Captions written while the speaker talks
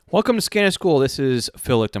Welcome to Scanner School. This is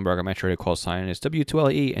Phil Lichtenberger. My trader call sign is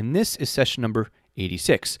W2LE, and this is session number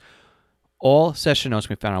 86. All session notes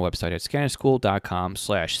can be found on our website at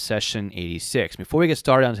scannerschool.com/session86. Before we get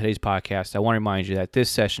started on today's podcast, I want to remind you that this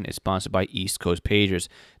session is sponsored by East Coast Pagers.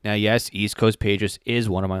 Now, yes, East Coast Pagers is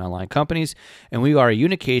one of my online companies, and we are a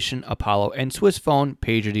Unication, Apollo, and Swiss Phone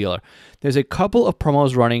pager dealer. There's a couple of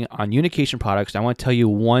promos running on Unication products, and I want to tell you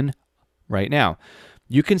one right now.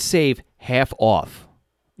 You can save half off.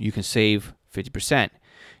 You can save 50%.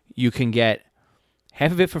 You can get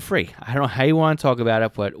half of it for free. I don't know how you want to talk about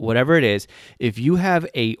it, but whatever it is, if you have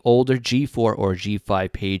a older G4 or G5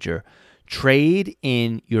 pager, trade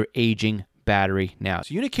in your aging battery now.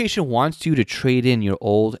 So Unication wants you to trade in your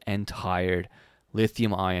old and tired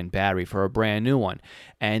lithium-ion battery for a brand new one.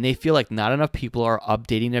 And they feel like not enough people are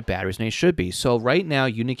updating their batteries, and they should be. So right now,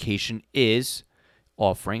 Unication is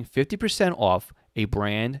offering 50% off a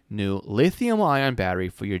brand new lithium-ion battery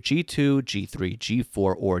for your G2, G3,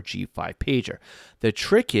 G4, or G5 pager. The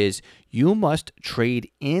trick is you must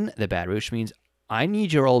trade in the battery, which means I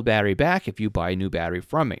need your old battery back if you buy a new battery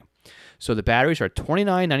from me. So the batteries are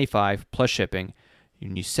 $29.95 plus shipping.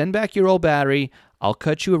 When you send back your old battery, I'll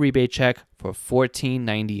cut you a rebate check for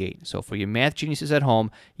 $14.98. So for your math geniuses at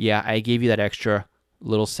home, yeah, I gave you that extra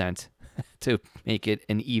little cent to make it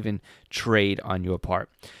an even trade on your part.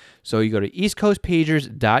 So you go to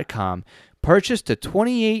eastcoastpagers.com, purchase the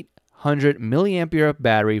 2800 milliampere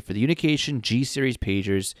battery for the Unication G-Series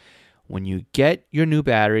pagers. When you get your new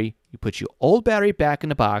battery, you put your old battery back in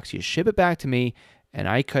the box, you ship it back to me, and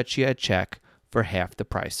I cut you a check for half the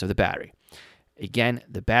price of the battery. Again,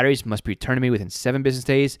 the batteries must be returned to me within 7 business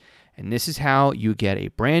days, and this is how you get a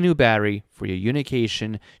brand new battery for your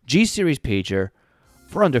Unication G-Series pager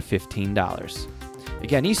for under $15.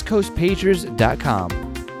 Again, eastcoastpagers.com.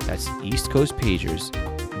 That's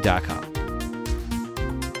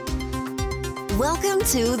eastcoastpagers.com. Welcome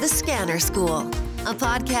to The Scanner School, a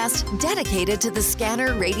podcast dedicated to the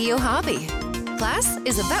scanner radio hobby. Class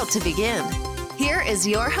is about to begin. Here is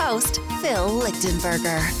your host, Phil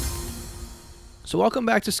Lichtenberger. So welcome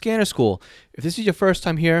back to Scanner School. If this is your first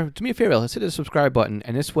time here, do me a favor, let's hit the subscribe button,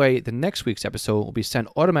 and this way the next week's episode will be sent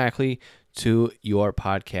automatically to your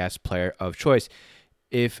podcast player of choice.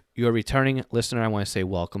 If you're a returning listener, I want to say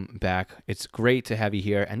welcome back. It's great to have you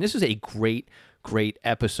here. And this is a great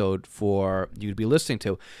episode for you to be listening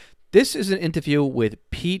to. This is an interview with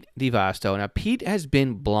Pete DeVasto. Now, Pete has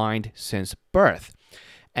been blind since birth,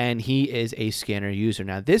 and he is a scanner user.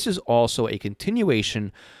 Now, this is also a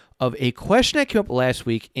continuation of a question that came up last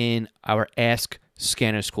week in our Ask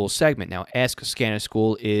Scanner School segment. Now, Ask Scanner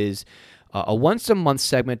School is a once-a-month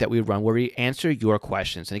segment that we run where we answer your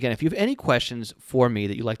questions. And again, if you have any questions for me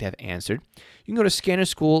that you'd like to have answered, you can go to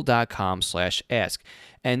scannerschool.com/ask.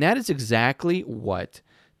 And that is exactly what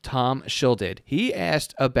Tom Schill did. He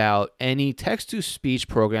asked about any text-to-speech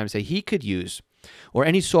programs that he could use, or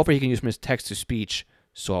any software he can use from his text-to-speech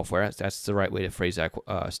software. That's the right way to phrase that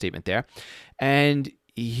statement there. And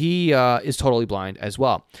he is totally blind as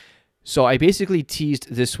well. So I basically teased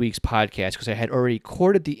this week's podcast because I had already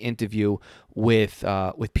recorded the interview with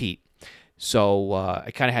Pete. So I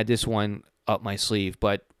kind of had this one up my sleeve.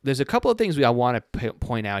 But there's a couple of things I want to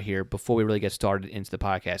point out here before we really get started into the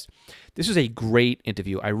podcast. This is a great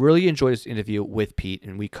interview. I really enjoyed this interview with Pete,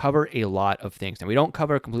 and we cover a lot of things. Now, we don't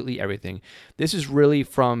cover completely everything. This is really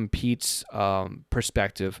from Pete's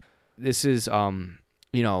perspective. This is,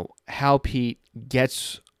 how Pete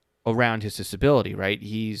gets around his disability, right?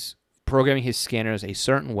 He's programming his scanners a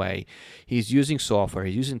certain way. He's using software.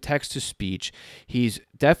 He's using text-to-speech. He's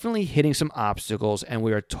definitely hitting some obstacles, and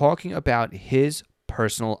we are talking about his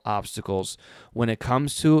personal obstacles when it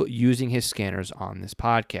comes to using his scanners on this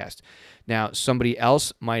podcast. Now, somebody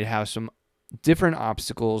else might have some different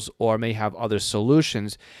obstacles or may have other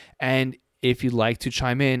solutions, and if you'd like to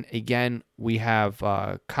chime in, again, we have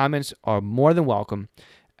comments are more than welcome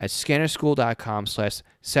at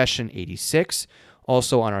scannerschool.com/session86.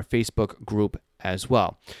 Also on our Facebook group as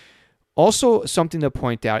well. Also, something to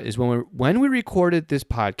point out is when we recorded this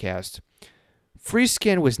podcast,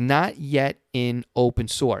 FreeScan was not yet in open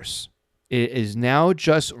source. It is now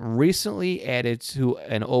just recently added to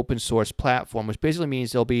an open source platform, which basically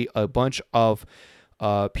means there'll be a bunch of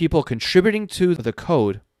people contributing to the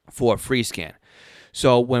code for FreeScan.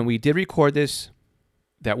 So when we did record this,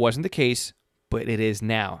 that wasn't the case, but it is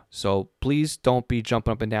now. So please don't be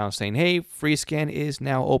jumping up and down saying, hey, FreeScan is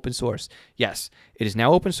now open source. Yes, it is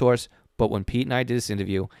now open source, but when Pete and I did this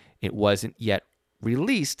interview, it wasn't yet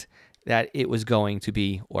released that it was going to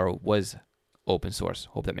be or was open source.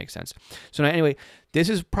 Hope that makes sense. So now, anyway, this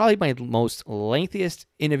is probably my most lengthiest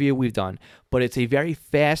interview we've done, but it's a very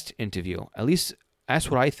fast interview. At least that's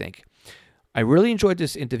what I think. I really enjoyed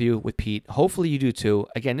this interview with Pete. Hopefully you do too.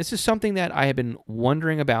 Again, this is something that I have been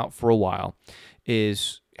wondering about for a while,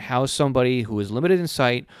 is how somebody who is limited in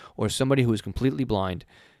sight or somebody who is completely blind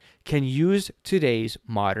can use today's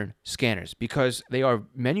modern scanners, because they are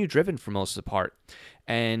menu driven for most of the part,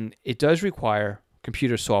 and it does require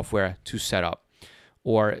computer software to set up,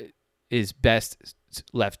 or is best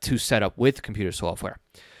left to set up with computer software.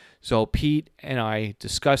 So Pete and I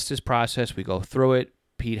discussed this process. We go through it.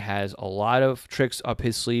 Pete has a lot of tricks up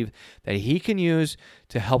his sleeve that he can use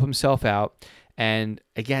to help himself out. And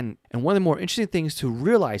again, and one of the more interesting things to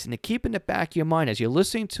realize and to keep in the back of your mind as you're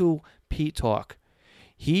listening to Pete talk,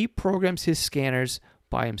 he programs his scanners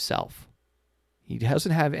by himself. He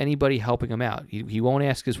doesn't have anybody helping him out. He won't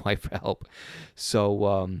ask his wife for help.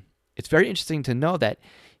 So it's very interesting to know that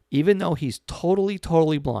even though he's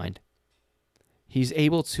totally blind, he's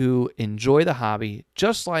able to enjoy the hobby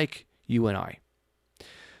just like you and I.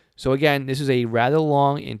 So again, this is a rather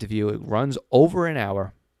long interview. It runs over an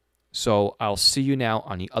hour. So I'll see you now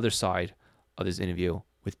on the other side of this interview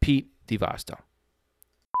with Pete DeVasto.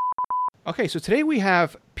 Okay, so today we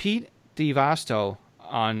have Pete DeVasto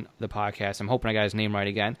on the podcast. I'm hoping I got his name right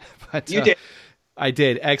again. But You did. I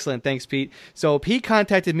did. Excellent. Thanks, Pete. So Pete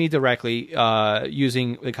contacted me directly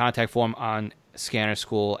using the contact form on Scanner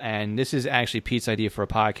School, and this is actually Pete's idea for a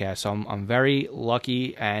podcast. So I'm very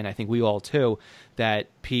lucky, and I think we all too, that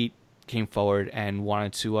Pete came forward and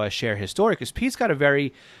wanted to share his story, because Pete's got a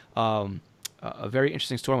very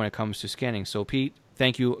interesting story when it comes to scanning. So Pete,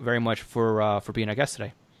 thank you very much for being our guest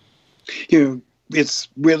today. It's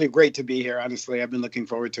really great to be here. Honestly, I've been looking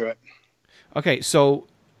forward to it. Okay, so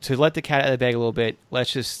to let the cat out of the bag a little bit,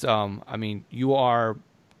 let's just, you are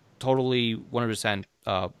totally 100%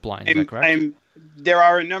 blind, is that correct? There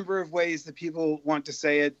are a number of ways that people want to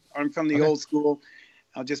say it. I'm from the old school.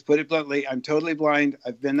 I'll just put it bluntly. I'm totally blind.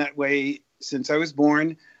 I've been that way since I was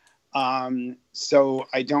born. So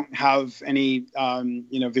I don't have any,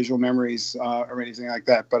 visual memories or anything like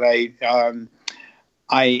that. But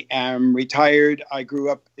I am retired. I grew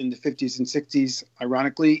up in the 50s and 60s,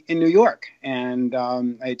 ironically, in New York. And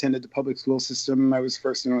I attended the public school system. I was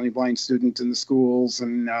first and only blind student in the schools.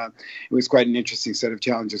 And it was quite an interesting set of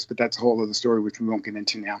challenges. But that's a whole other story, which we won't get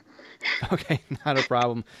into now. Okay, not a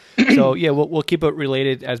problem. So, yeah, we'll keep it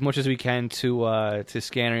related as much as we can to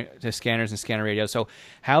scanners and scanner radio. So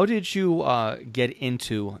how did you get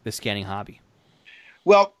into the scanning hobby?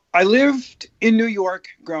 Well, I lived in New York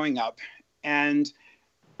growing up. And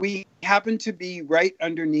we happened to be right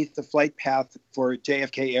underneath the flight path for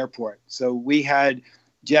JFK Airport. So we had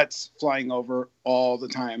jets flying over all the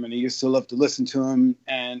time, and I used to love to listen to them.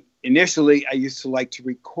 And initially, I used to like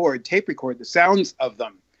to tape record the sounds of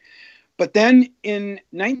them. But then in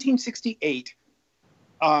 1968,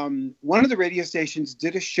 one of the radio stations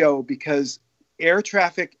did a show because air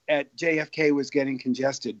traffic at JFK was getting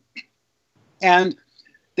congested. And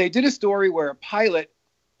they did a story where a pilot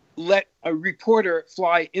let a reporter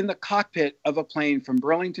fly in the cockpit of a plane from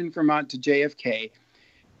Burlington, Vermont to JFK.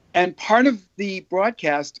 And part of the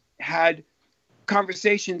broadcast had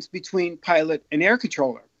conversations between pilot and air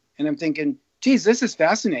controller. And I'm thinking, geez, this is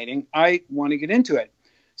fascinating. I want to get into it.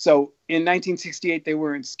 So in 1968, they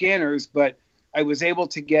weren't scanners, but I was able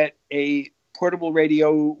to get a portable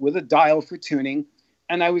radio with a dial for tuning.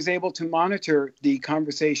 And I was able to monitor the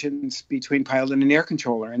conversations between pilot and air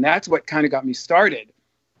controller. And that's what kind of got me started.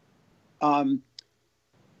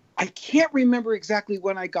 I can't remember exactly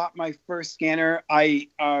when I got my first scanner. I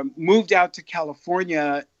moved out to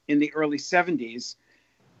California in the early 70s,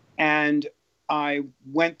 and I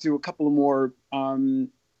went through a couple of more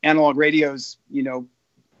analog radios,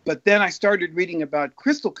 but then I started reading about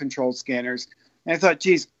crystal control scanners, and I thought,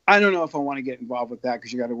 geez, I don't know if I want to get involved with that,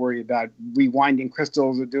 because you got to worry about rewinding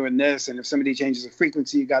crystals or doing this, and if somebody changes a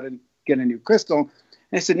frequency, you got to get a new crystal. And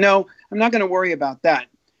I said, no, I'm not going to worry about that.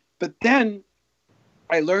 But then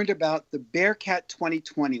I learned about the Bearcat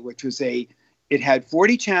 2020, which was it had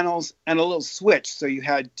 40 channels and a little switch. So you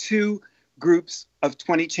had two groups of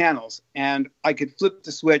 20 channels, and I could flip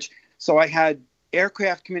the switch. So I had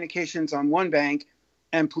aircraft communications on one bank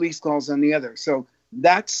and police calls on the other. So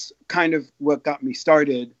that's kind of what got me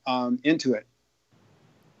started into it.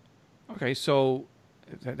 Okay, so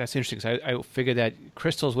that's interesting, because I figured that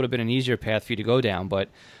crystals would have been an easier path for you to go down, but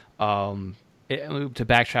to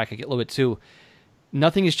backtrack a little bit too,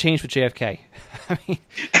 nothing has changed with JFK. I mean,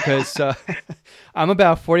 because I'm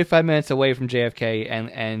about 45 minutes away from JFK,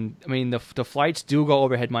 and I mean the flights do go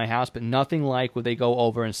overhead my house, but nothing like what they go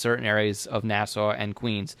over in certain areas of Nassau and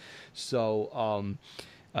Queens. So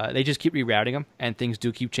they just keep rerouting them, and things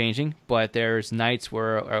do keep changing. But there's nights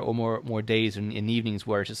or more days and evenings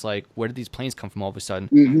where it's just like, where did these planes come from all of a sudden?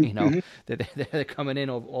 They're coming in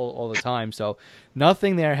all the time. So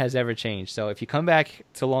nothing there has ever changed. So if you come back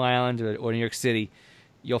to Long Island or New York City,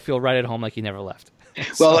 you'll feel right at home like you never left.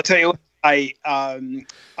 Well, I'll tell you what, I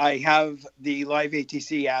have the Live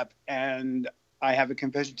ATC app, and I have a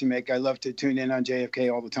confession to make. I love to tune in on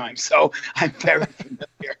JFK all the time, so I'm very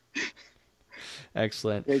familiar.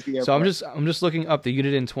 Excellent. So I'm just looking up the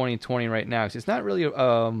Uniden 2020 right now, because it's not really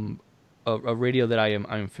a radio that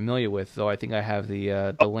I'm familiar with, though. I think I have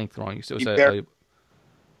the link wrong. So it was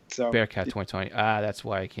Bearcat 2020. That's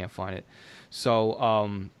why I can't find it.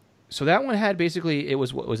 So so that one had basically, it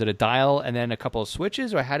was it a dial and then a couple of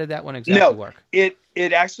switches, or how did that one exactly work? It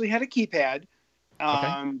actually had a keypad.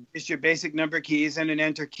 Okay. It's your basic number keys and an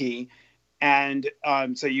enter key. And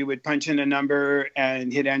so you would punch in a number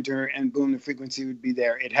and hit enter, and boom, the frequency would be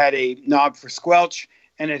there. It had a knob for squelch,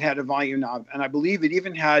 and it had a volume knob. And I believe it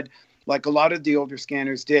even had, like a lot of the older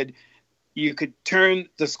scanners did, you could turn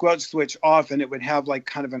the squelch switch off, and it would have like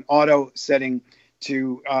kind of an auto setting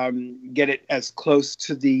to get it as close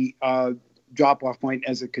to the drop-off point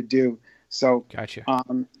as it could do. So, gotcha.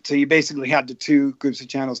 So you basically had the two groups of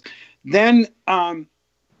channels. Then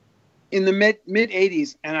in the mid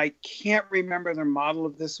 80s, and I can't remember the model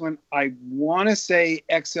of this one. I want to say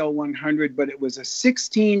XL100, but it was a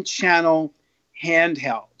 16-channel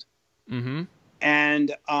handheld. Mm-hmm.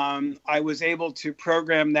 And I was able to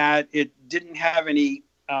program that. It didn't have any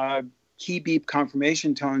key beep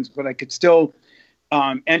confirmation tones, but I could still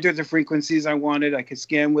enter the frequencies I wanted. I could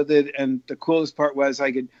scan with it. And the coolest part was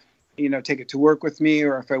I could, take it to work with me,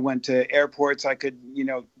 or if I went to airports, I could,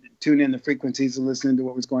 tune in the frequencies and listen to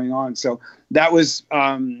what was going on. So that was,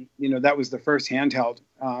 that was the first handheld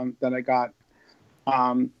that I got.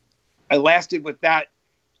 I lasted with that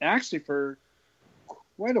actually for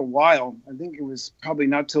quite a while. I think it was probably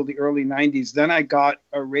not till the early 90s. Then I got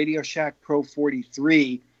a Radio Shack Pro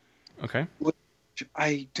 43. Okay. Which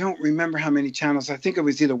I don't remember how many channels. I think it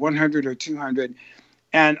was either 100 or 200.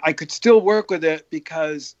 And I could still work with it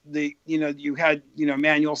because you had,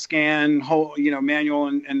 manual scan, manual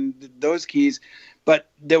and those keys, but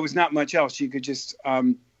there was not much else. You could just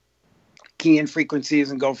key in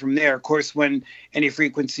frequencies and go from there. Of course, when any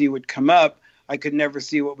frequency would come up, I could never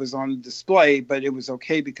see what was on the display, but it was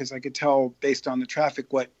okay because I could tell based on the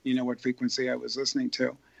traffic what frequency I was listening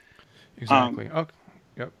to. Exactly. Okay.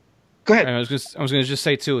 Yep. Go ahead. And I was going to just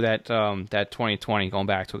say too that that 2020, going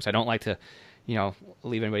back to it, because I don't like to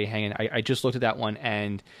leave anybody hanging. I just looked at that one,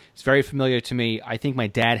 and it's very familiar to me. I think my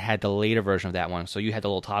dad had the later version of that one. So you had the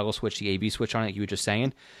little toggle switch, the AB switch on it, you were just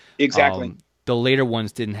saying. Exactly. The later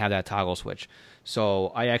ones didn't have that toggle switch.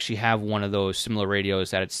 So I actually have one of those similar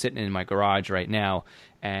radios that it's sitting in my garage right now,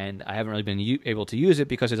 and I haven't really been able to use it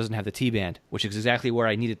because it doesn't have the T-band, which is exactly where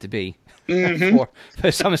I need it to be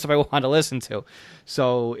for some of the stuff I want to listen to.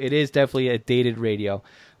 So it is definitely a dated radio.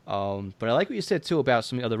 But I like what you said too about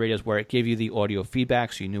some of the other radios where it gave you the audio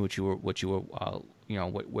feedback, so you knew what you were what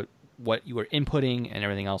you were inputting and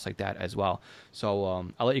everything else like that as well.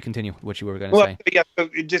 So I'll let you continue what you were going to say. Yeah, so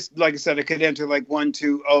it just like I said, I could enter like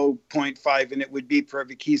 120.5 and it would beep for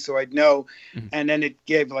every key, so I'd know. Mm-hmm. And then it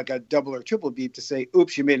gave like a double or triple beep to say,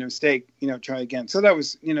 "Oops, you made a mistake. Try again." So that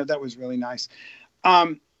was really nice.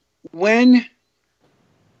 When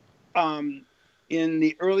in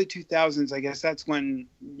the early 2000s, I guess that's when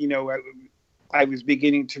I was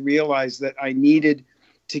beginning to realize that I needed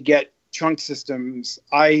to get trunk systems.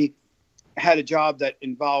 I had a job that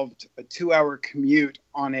involved a 2-hour commute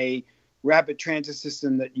on a rapid transit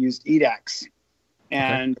system that used EDAX.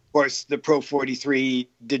 And of course, the Pro 43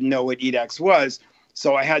 didn't know what EDAX was.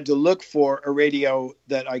 So I had to look for a radio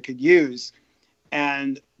that I could use.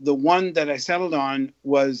 And the one that I settled on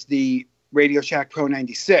was the Radio Shack Pro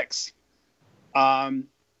 96.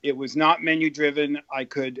 It was not menu driven. I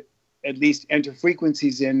could at least enter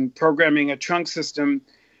frequencies in. Programming a trunk system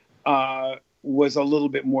was a little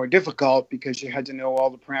bit more difficult because you had to know all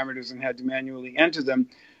the parameters and had to manually enter them.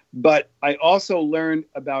 But I also learned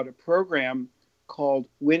about a program called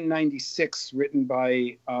Win96 written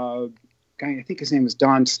by a guy, I think his name was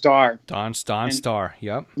Don Starr. Don Starr,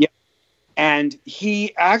 yep. Yeah. And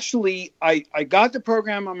he actually, I got the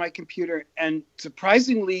program on my computer, and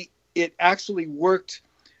surprisingly, it actually worked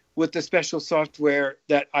with the special software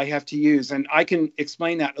that I have to use. And I can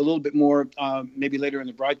explain that a little bit more maybe later in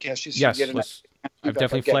the broadcast. Yes, I've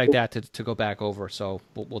definitely flagged that to go back over. So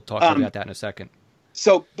we'll talk about that in a second.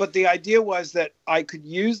 So, but the idea was that I could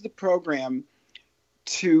use the program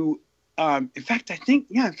to, in fact,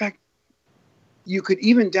 you could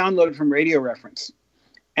even download it from Radio Reference.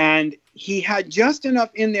 And he had just enough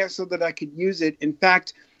in there so that I could use it. In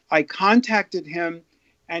fact, I contacted him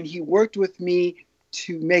and he worked with me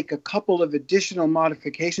to make a couple of additional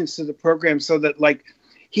modifications to the program so that, like,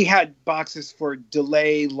 he had boxes for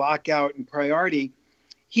delay, lockout, and priority.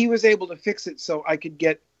 He was able to fix it so I could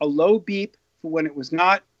get a low beep for when it was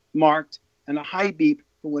not marked and a high beep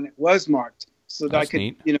for when it was marked, so that I could,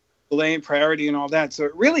 neat. Delay and priority and all that. So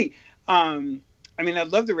it really, I mean, I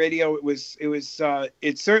love the radio.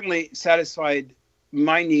 It certainly satisfied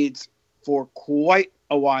my needs for quite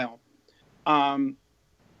a while.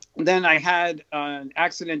 Then I had an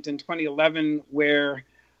accident in 2011 where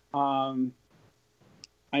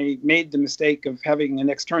I made the mistake of having an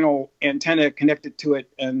external antenna connected to it,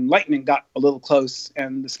 and lightning got a little close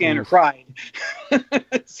and the scanner fried.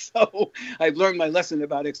 So I've learned my lesson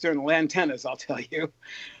about external antennas, I'll tell you.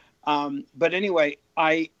 But anyway,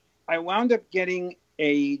 I wound up getting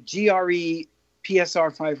a GRE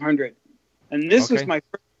PSR 500. And this was my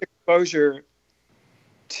first exposure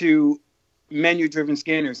to menu-driven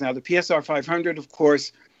scanners. Now, the PSR 500, of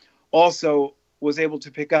course, also was able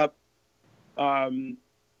to pick up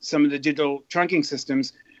some of the digital trunking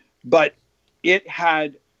systems, but it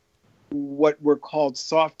had what were called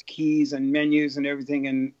soft keys and menus and everything.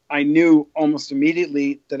 And I knew almost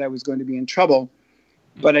immediately that I was going to be in trouble.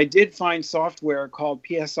 But I did find software called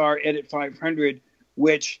PSR Edit 500,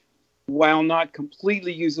 which, while not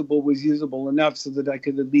completely usable, was usable enough so that I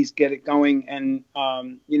could at least get it going and,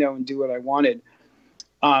 and do what I wanted.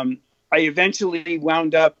 I eventually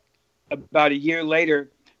wound up about a year later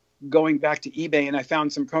going back to eBay, and I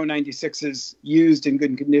found some Pro 96s used in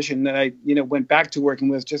good condition that I, went back to working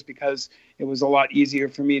with just because it was a lot easier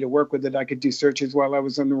for me to work with it. I could do searches while I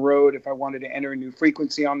was on the road. If I wanted to enter a new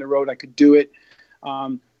frequency on the road, I could do it.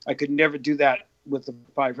 I could never do that with the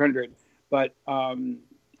 500, but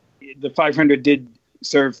the 500 did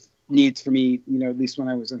serve needs for me, at least when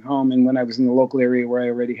I was at home and when I was in the local area where I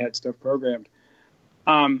already had stuff programmed.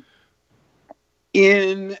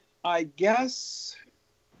 I guess,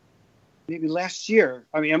 maybe last year,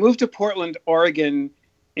 I moved to Portland, Oregon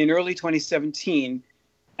in early 2017.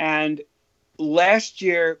 And last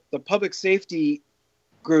year, the public safety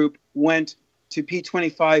group went to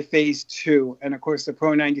P25 phase 2. And of course, the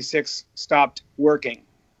Pro 96 stopped working.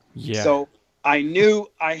 Yeah. So I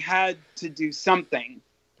knew I had to do something.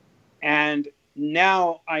 And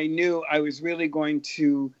now I knew I was really going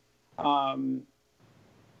to, I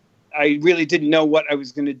really didn't know what I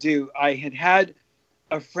was going to do. I had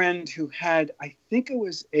a friend who had, I think it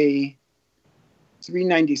was a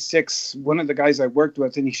 396, one of the guys I worked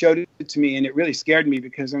with, and he showed it to me, and it really scared me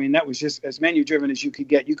because, that was just as menu driven as you could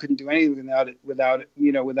get. You couldn't do anything without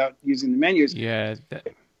using the menus. Yeah. I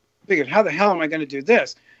figured, how the hell am I going to do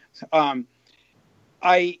this?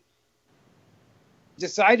 I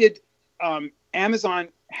decided Amazon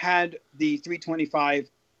had the 325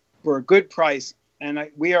 for a good price, and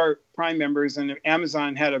we are Prime members, and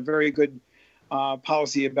Amazon had a very good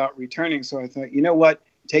policy about returning. So I thought, you know what?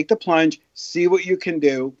 Take the plunge, see what you can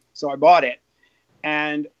do. So I bought it.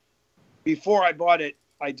 And before I bought it,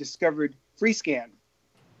 I discovered FreeScan.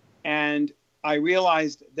 And I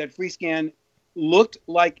realized that FreeScan looked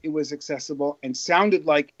like it was accessible and sounded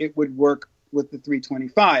like it would work with the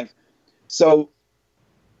 325. So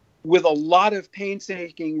with a lot of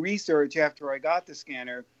painstaking research after I got the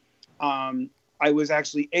scanner, I was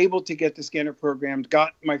actually able to get the scanner programmed,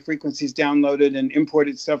 got my frequencies downloaded and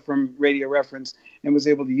imported stuff from Radio Reference and was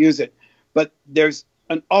able to use it. But there's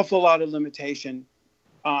an awful lot of limitation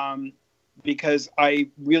because I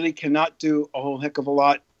really cannot do a whole heck of a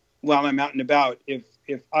lot while I'm out and about.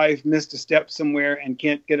 If I've missed a step somewhere and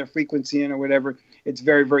can't get a frequency in or whatever, it's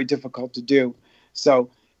very, very difficult to do. So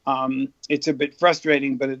it's a bit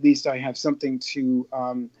frustrating, but at least I have something to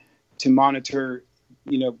monitor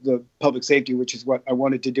the public safety, which is what I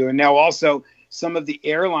wanted to do. And now also some of the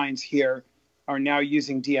airlines here are now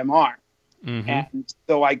using DMR. Mm-hmm. And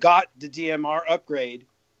so I got the DMR upgrade.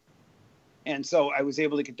 And so I was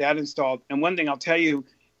able to get that installed. And one thing I'll tell you,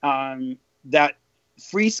 that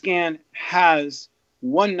FreeScan has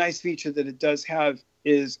one nice feature that it does have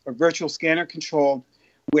is a virtual scanner control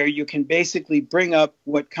where you can basically bring up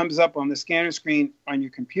what comes up on the scanner screen on your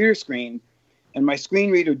computer screen. And my screen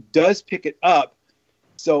reader does pick it up.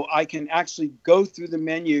 So I can actually go through the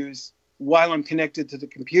menus while I'm connected to the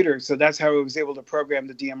computer. So that's how I was able to program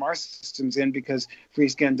the DMR systems in, because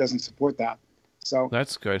FreeScan doesn't support that. So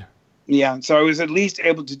that's good. Yeah. So I was at least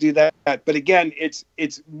able to do that. But again, it's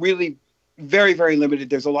really, very, very limited.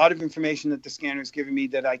 There's a lot of information that the scanner is giving me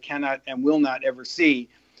that I cannot and will not ever see.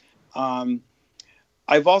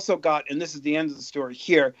 I've also got, and this is the end of the story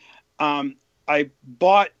here, I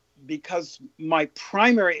bought, because my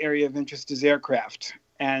primary area of interest is aircraft.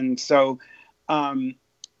 And so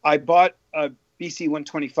I bought a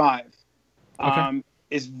BC-125. Okay.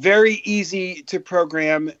 It's very easy to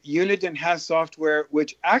program. Uniden has software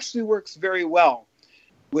which actually works very well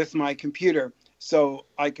with my computer. So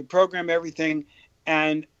I could program everything.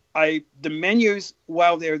 And the menus,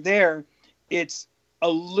 while they're there, it's a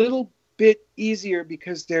little bit easier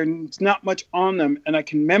because there's not much on them. And I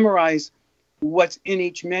can memorize what's in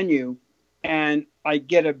each menu. And I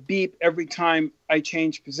get a beep every time I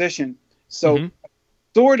change position. So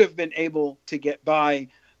sort of been able to get by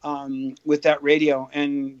with that radio.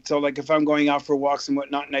 And so, like, if I'm going out for walks and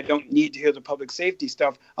whatnot, and I don't need to hear the public safety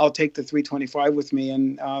stuff, I'll take the 325 with me,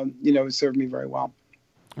 and it served me very well.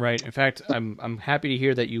 Right. In fact, I'm happy to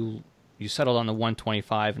hear that you settled on the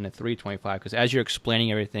 125 and the 325, because as you're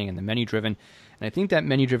explaining everything and the menu-driven, and I think that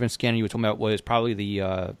menu-driven scanner you were talking about was probably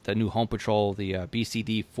the new Home Patrol, the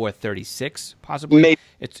BCD 436, possibly. Maybe.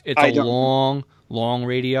 It's a long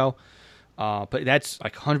radio. But that's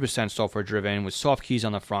like 100% software driven with soft keys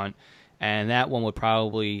on the front, and that one would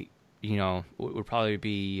probably, be a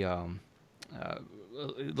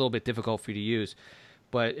little bit difficult for you to use.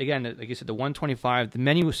 But again, like you said, the 125, the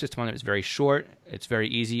menu system on it is very short. It's very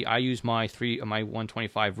easy. I use my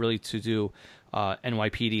 125 really to do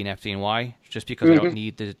NYPD and FDNY, just because I don't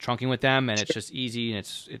need the trunking with them, and it's just easy, and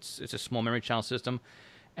it's a small memory channel system.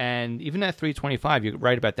 And even that 325, you're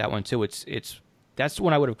right about that one too. That's the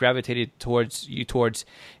one I would have gravitated towards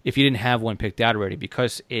if you didn't have one picked out already,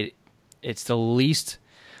 because it's the least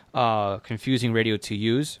confusing radio to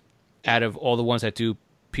use out of all the ones that do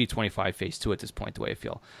P25 Phase 2 at this point, the way I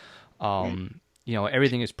feel.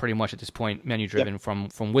 Everything is pretty much at this point menu driven,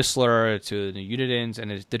 from Whistler to the Unidens,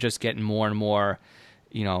 and they're just getting more and more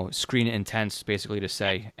screen intense, basically, to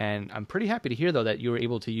say. And I'm pretty happy to hear, though, that you were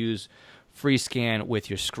able to use FreeScan with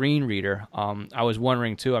your screen reader. I was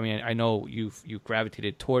wondering too. I mean, I know you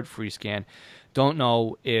gravitated toward FreeScan. Don't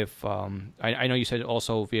know if I know you said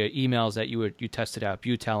also via emails that you tested out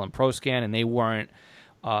Butel and ProScan, and they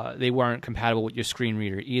weren't compatible with your screen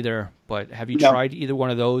reader either. But have you tried either one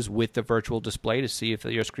of those with the virtual display to see if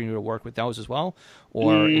your screen reader worked with those as well,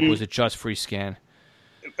 or was it just FreeScan?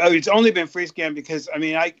 Oh, it's only been FreeScan, because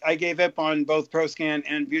I gave up on both ProScan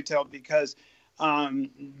and Butel because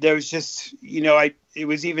there was just, it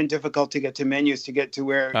was even difficult to get to menus to get to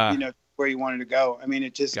where you wanted to go. I mean,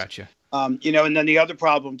 it just, gotcha. And then the other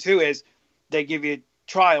problem too is they give you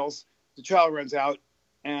trials, the trial runs out,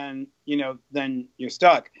 and, then you're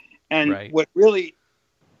stuck. And What really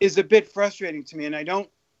is a bit frustrating to me, and I don't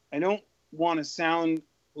want to sound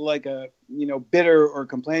like a, bitter or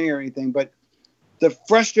complaining or anything, but the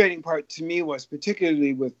frustrating part to me was,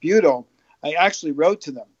 particularly with Butel, I actually wrote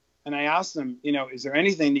to them. And I asked them, is there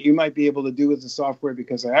anything that you might be able to do with the software?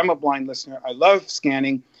 Because I am a blind listener. I love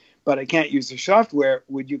scanning, but I can't use the software.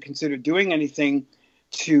 Would you consider doing anything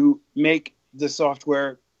to make the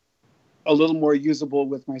software a little more usable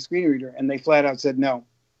with my screen reader? And they flat out said no.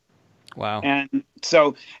 Wow. And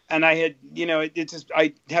so, and I had, it's just,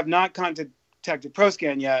 I have not contacted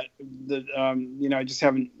ProScan yet. I just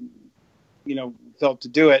haven't, felt to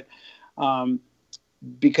do it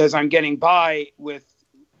because I'm getting by with,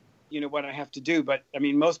 what I have to do. But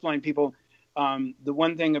most blind people, the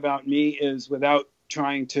one thing about me is, without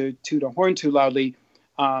trying to toot a horn too loudly,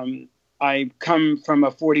 I come from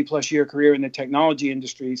a 40+ year career in the technology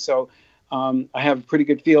industry. So I have a pretty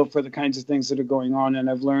good feel for the kinds of things that are going on. And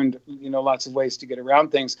I've learned, lots of ways to get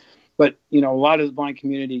around things. But, a lot of the blind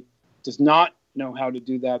community does not know how to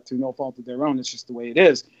do that through no fault of their own. It's just the way it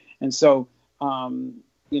is. And so,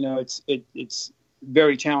 it's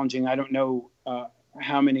very challenging. I don't know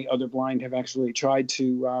how many other blind have actually tried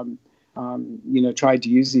to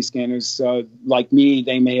use these scanners. Like me,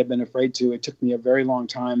 they may have been afraid to. It took me a very long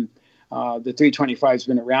time. The 325 has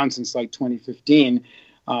been around since like 2015.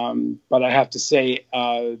 But I have to say,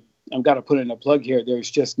 I've got to put in a plug here. There's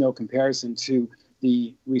just no comparison to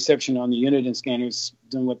the reception on the Uniden scanners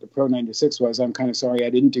than what the Pro 96 was. I'm kind of sorry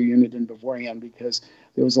I didn't do Uniden beforehand, because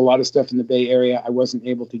there was a lot of stuff in the Bay Area I wasn't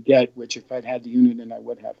able to get, which if I'd had the Uniden, I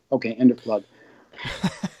would have. Okay, end of plug.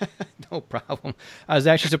 No problem. I was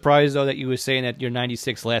actually surprised, though, that you were saying that your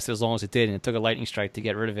 96 lasted as long as it did, and it took a lightning strike to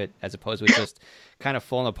get rid of it, as opposed to just kind of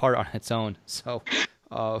falling apart on its own. So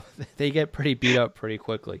they get pretty beat up pretty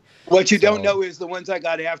quickly. What you don't know is the ones I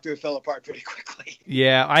got after fell apart pretty quickly.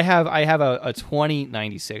 Yeah, I have a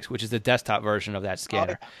 2096, which is the desktop version of that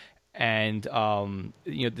scanner. and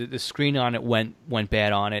the screen on it went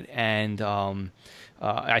bad on it, and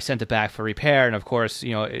I sent it back for repair, and of course,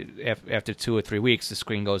 after 2 or 3 weeks, the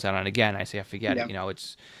screen goes out on it again. I say, I forget it.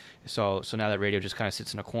 It's so now that radio just kind of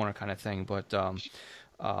sits in a corner, kind of thing. But I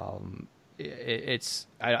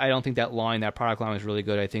don't think that product line was really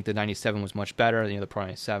good. I think the 97 was much better. The Pro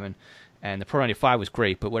 97 and the Pro 95 was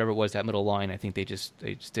great, but whatever it was, that middle line, I think they just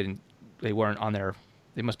weren't on there.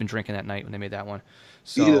 They must have been drinking that night when they made that one.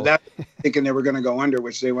 So either that, thinking they were going to go under,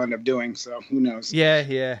 which they wound up doing. So who knows?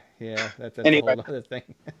 Yeah. That's anyway. A whole other thing.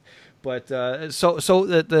 But so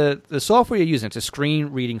the software you're using, it's a screen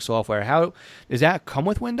reading software. How does that come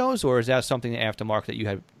with Windows, or is that something aftermarket that you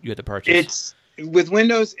had to purchase? It's with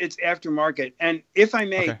Windows. It's aftermarket. And if I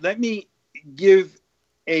may, Okay. let me give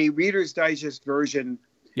a Reader's Digest version.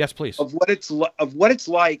 Yes, please. Of what it's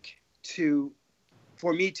like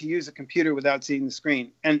for me to use a computer without seeing the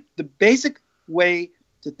screen. And the basic way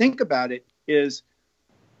to think about it is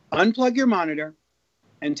unplug your monitor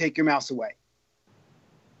and take your mouse away.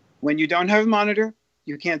 When you don't have a monitor,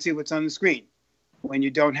 you can't see what's on the screen. When you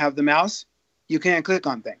don't have the mouse, you can't click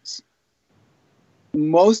on things.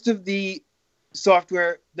 Most of the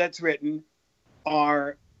software that's written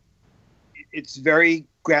it's very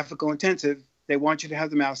graphical intensive. They want you to have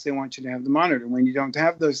the mouse. They want you to have the monitor. When you don't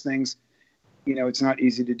have those things, it's not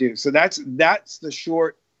easy to do. So that's the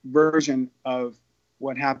short version of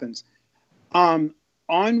what happens. On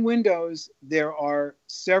Windows, there are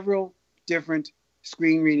several different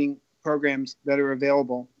screen reading programs that are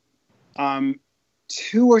available.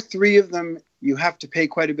 2 or 3 of them you have to pay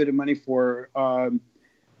quite a bit of money for,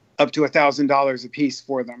 up to $1,000 a piece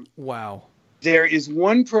for them. Wow. There is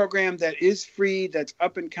one program that is free that's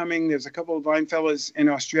up and coming. There's a couple of fine fellows in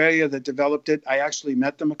Australia that developed it. I actually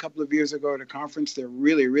met them a couple of years ago at a conference. They're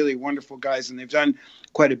really, really wonderful guys, and they've done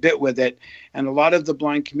quite a bit with it. And a lot of the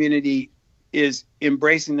blind community is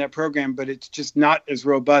embracing that program, but it's just not as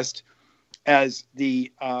robust as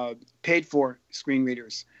the paid-for screen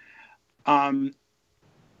readers.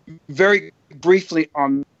 Very briefly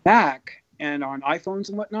on Mac and on iPhones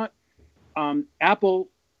and whatnot, Apple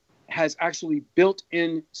has actually built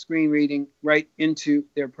in screen reading right into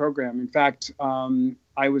their program. In fact,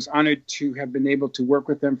 I was honored to have been able to work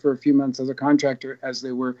with them for a few months as a contractor as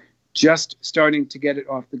they were just starting to get it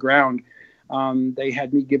off the ground. They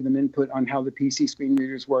had me give them input on how the PC screen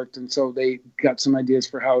readers worked, and so they got some ideas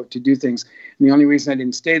for how to do things. And the only reason I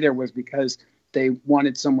didn't stay there was because they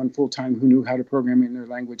wanted someone full-time who knew how to program in their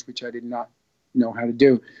language, which I did not know how to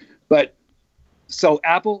do. But so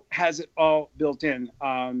Apple has it all built in.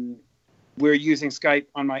 We're using Skype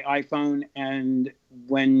on my iPhone, and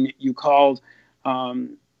when you called,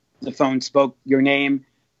 the phone spoke your name,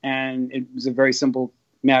 and it was a very simple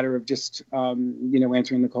matter of just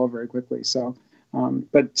answering the call very quickly. So,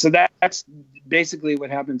 so that's basically what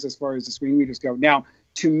happens as far as the screen readers go. Now,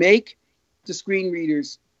 to make the screen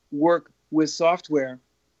readers work with software,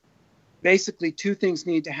 basically 2 things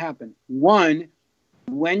need to happen. One,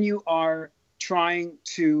 when you are trying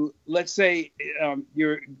to, let's say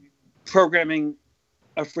you're programming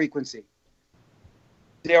a frequency,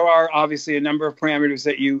 there are obviously a number of parameters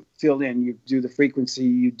that you fill in. You do the frequency,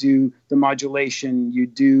 you do the modulation, you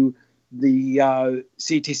do the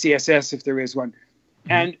CTCSS if there is one.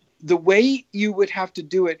 Mm-hmm. And the way you would have to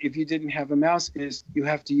do it if you didn't have a mouse is you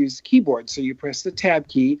have to use the keyboard. So you press the tab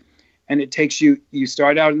key, and it takes you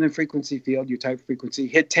start out in the frequency field, you type frequency,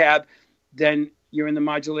 hit tab, then you're in the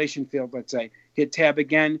modulation field, let's say. Hit tab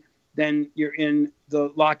again, then you're in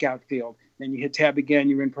the lockout field. Then you hit tab again,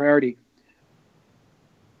 you're in priority.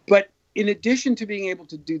 But in addition to being able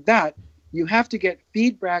to do that, you have to get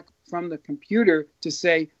feedback from the computer to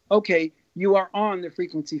say, okay, you are on the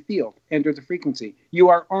frequency field, enter the frequency. You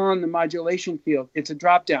are on the modulation field. It's a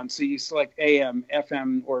drop down, so you select AM,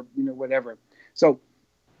 FM, or whatever. So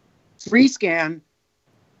FreeScan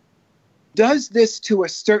does this to a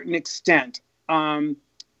certain extent.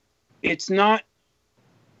 It's not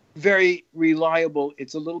very reliable.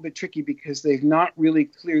 It's a little bit tricky because they've not really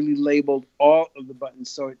clearly labeled all of the buttons.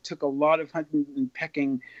 So it took a lot of hunting and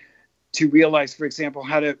pecking to realize, for example,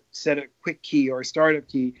 how to set a quick key or a startup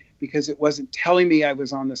key, because it wasn't telling me I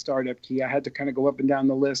was on the startup key. I had to kind of go up and down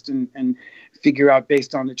the list and figure out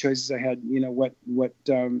based on the choices I had, what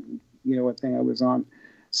thing I was on.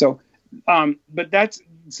 So,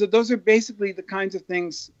 so those are basically the kinds of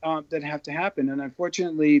things that have to happen. And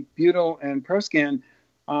unfortunately, Butyl and ProScan,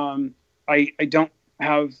 I don't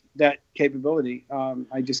have that capability.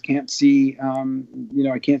 I just can't see,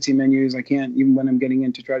 I can't see menus. I can't, even when I'm getting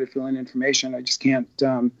in to try to fill in information, I just can't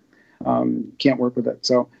work with it.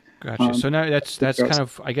 So, gotcha. So now that's kind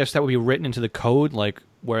of, I guess that would be written into the code, like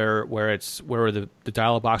where the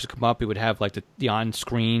dialog box would come up, it would have like the on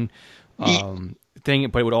screen thing,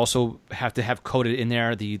 but it would also have to have coded in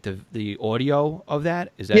there the audio of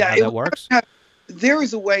that. Is that how that works? There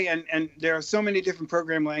is a way, and there are so many different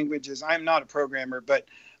program languages. I'm not a programmer, but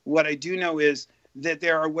what I do know is that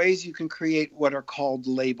there are ways you can create what are called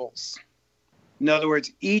labels. In other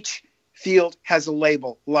words, each field has a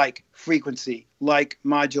label, like frequency, like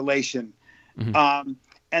modulation. Mm-hmm.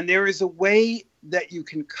 And there is a way that you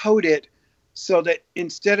can code it so that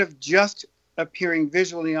instead of just appearing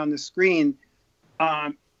visually on the screen,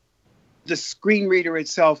 the screen reader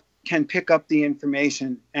itself can pick up the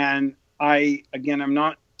information. And I'm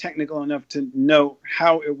not technical enough to know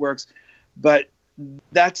how it works, but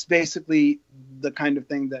that's basically the kind of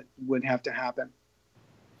thing that would have to happen.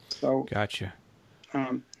 So gotcha.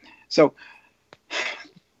 So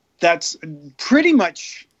that's pretty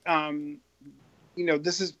much,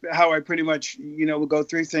 this is how I pretty much, will go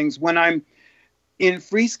through things. When I'm in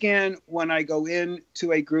FreeScan, when I go in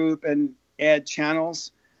to a group and add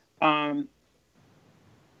channels,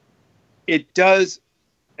 it does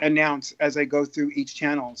announce as I go through each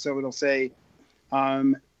channel. So it'll say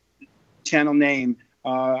channel name,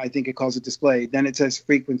 I think it calls it display. Then it says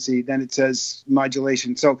frequency. Then it says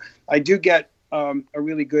modulation. So I do get a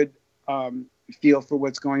really good feel for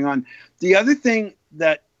what's going on. The other thing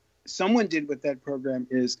that someone did with that program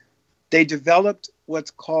is they developed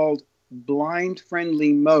what's called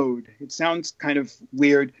blind-friendly mode. It sounds kind of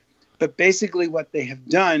weird, but basically what they have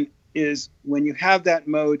done is when you have that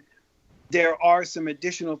mode, there are some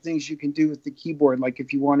additional things you can do with the keyboard. Like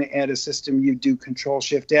if you want to add a system, you do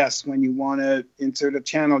Control-Shift-S. When you want to insert a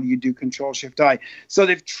channel, you do Control-Shift-I. So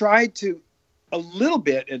they've tried to, a little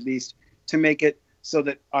bit at least, to make it so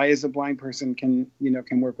that I, as a blind person, can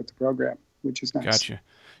work with the program, which is nice. Gotcha.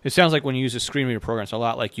 It sounds like when you use a screen reader program, it's a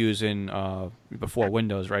lot like using before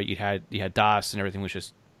Windows, right? You had DOS and everything was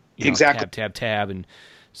just exactly tab, and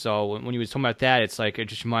so when you were talking about that, it's like it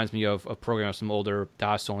just reminds me of a program of some older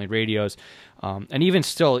DOS-only radios, and even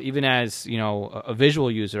still, even as a visual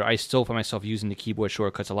user, I still find myself using the keyboard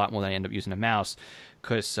shortcuts a lot more than I end up using a mouse,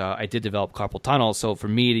 because I did develop carpal tunnel. So for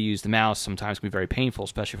me to use the mouse sometimes can be very painful,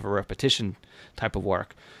 especially for repetition type of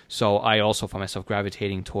work. So I also find myself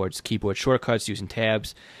gravitating towards keyboard shortcuts, using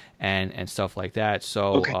tabs and stuff like that.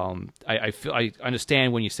 So okay. I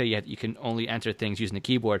understand when you say you can only enter things using the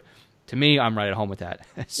keyboard. To me, I'm right at home with that.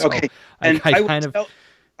 So okay, and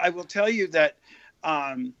I will tell you that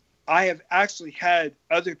I have actually had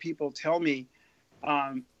other people tell me,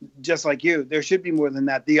 just like you, there should be more than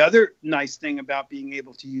that. The other nice thing about being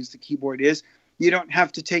able to use the keyboard is you don't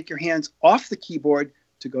have to take your hands off the keyboard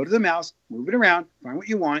to go to the mouse, move it around, find what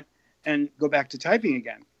you want, and go back to typing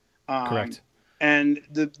again. Correct. And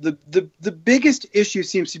the biggest issue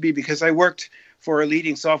seems to be, because I worked for a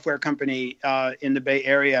leading software company in the Bay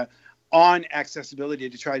Area on accessibility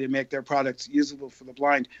to try to make their products usable for the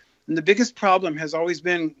blind. And the biggest problem has always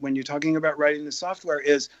been, when you're talking about writing the software,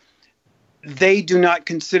 is they do not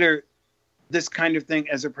consider this kind of thing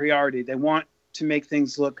as a priority. They want to make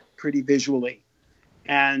things look pretty visually.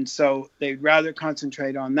 And so they'd rather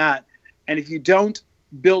concentrate on that. And if you don't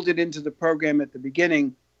build it into the program at the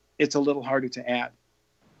beginning, it's a little harder to add.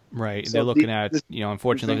 Right. So they're looking at,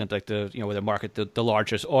 unfortunately, looking at like where they market the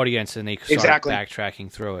largest audience, and they start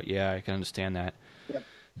backtracking through it. Yeah, I can understand that. Yep.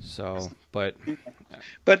 So, but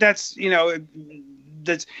that's,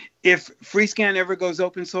 that's, if FreeScan ever goes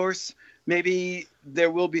open source, maybe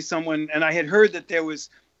there will be someone, and I had heard that there was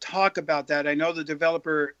talk about that. I know the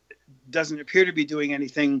developer doesn't appear to be doing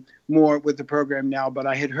anything more with the program now, but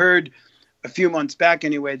I had heard a few months back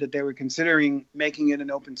anyway that they were considering making it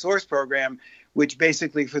an open source program, which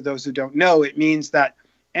basically, for those who don't know, it means that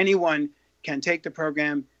anyone can take the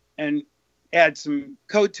program and add some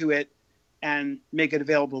code to it and make it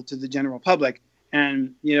available to the general public.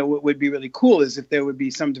 And, what would be really cool is if there would be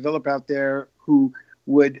some developer out there who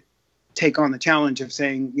would take on the challenge of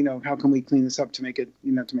saying, how can we clean this up to make it,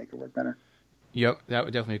 to make it work better. Yep, that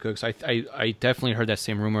would definitely be good, because I definitely heard that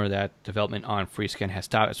same rumor that development on FreeScan has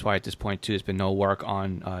stopped. That's why at this point, too, there's been no work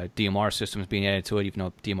on DMR systems being added to it, even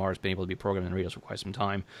though DMR has been able to be programmed in radios for quite some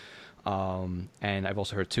time. And I've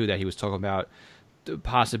also heard, too, that he was talking about the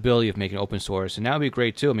possibility of making open source, and that would be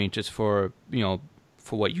great, too. I mean, just for,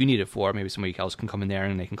 for what you need it for, maybe somebody else can come in there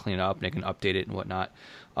and they can clean it up and they can update it and whatnot.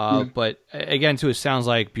 But again, too, it sounds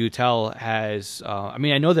like Butel has, I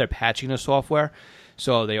know they're patching the software,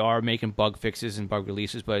 so they are making bug fixes and bug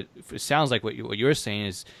releases, but it sounds like what you're saying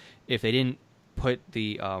is if they didn't put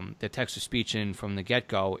the text-to-speech in from the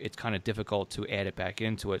get-go, it's kind of difficult to add it back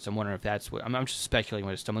into it. So I'm wondering if that's what – I'm just speculating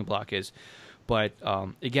what a stumbling block is. But,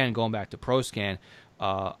 again, going back to ProScan,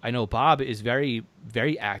 I know Bob is very,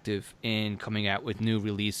 very active in coming out with new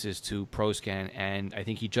releases to ProScan, and I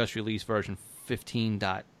think he just released version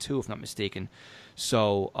 15.2, if not mistaken.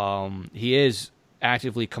 So he is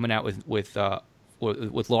actively coming out with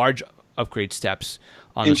large upgrade steps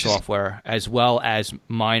on the software, as well as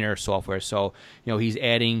minor software. So, he's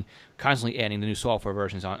constantly adding the new software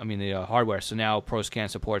versions the hardware. So now ProScan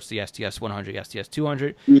supports the STS 100, STS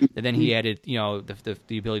 200, and then he added,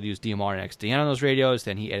 the ability to use DMR and XDN on those radios.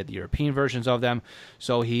 Then he added the European versions of them.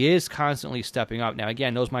 So he is constantly stepping up. Now,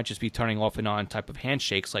 again, those might just be turning off and on type of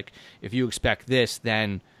handshakes. Like, if you expect this,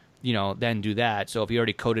 then do that. So if you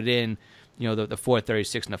already coded in, the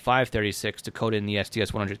 436 and the 536 to code in the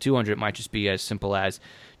STS 100, 200, it might just be as simple as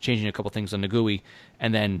changing a couple things on the GUI,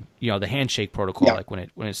 and then the handshake protocol, like when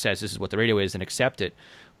it says this is what the radio is, and accept it.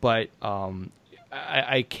 But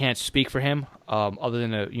I can't speak for him, other than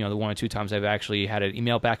the one or two times I've actually had an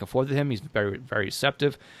email back and forth with him. He's very, very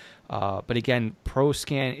receptive. But again,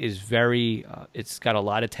 ProScan is it's got a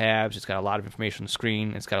lot of tabs. It's got a lot of information on the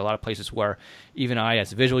screen. It's got a lot of places where even I,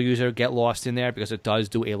 as a visual user, get lost in there, because it does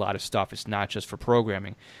do a lot of stuff. It's not just for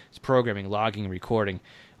programming. It's programming, logging, recording,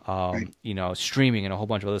 streaming, and a whole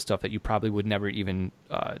bunch of other stuff that you probably would never even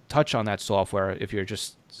touch on that software if you're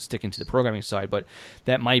just sticking to the programming side. But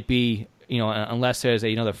that might be, unless there's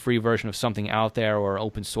another free version of something out there or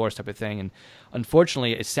open source type of thing. And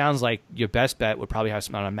unfortunately, it sounds like your best bet would probably have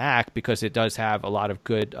something on a Mac, because it does have a lot of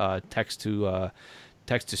good text to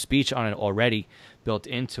speech on it already built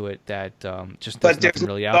into it. That just there's nothing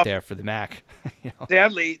really out there for the Mac.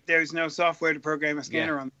 Sadly, there's no software to program a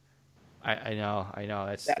scanner on. I know.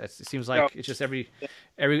 It seems like it's just every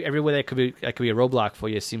way that could be a roadblock for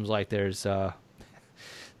you. It seems like there's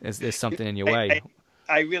something in your way.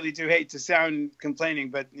 I really do hate to sound complaining,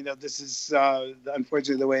 but this is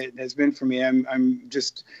unfortunately the way it has been for me. I'm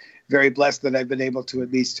just very blessed that I've been able to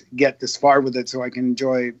at least get this far with it, so I can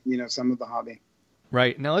enjoy some of the hobby.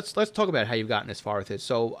 Right. Now let's talk about how you've gotten this far with it.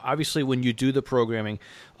 So obviously, when you do the programming,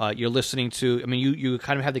 you're listening to. You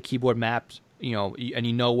kind of have the keyboard mapped, and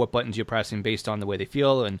you know what buttons you're pressing based on the way they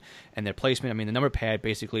feel and their placement. The number pad,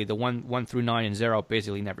 basically the 1 through 9 and 0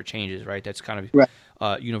 basically never changes, right? That's kind of right.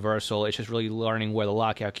 Universal. It's just really learning where the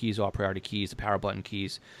lockout keys are, priority keys, the power button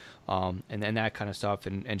keys, and then that kind of stuff.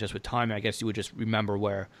 And just with time, I guess you would just remember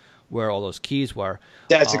where all those keys were.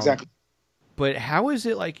 That's exactly. But how is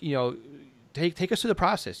it like, take us through the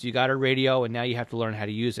process? You got a radio, and now you have to learn how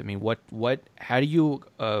to use it. How do you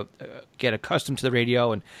get accustomed to the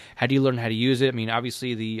radio, and how do you learn how to use it?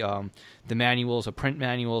 Obviously the manuals or print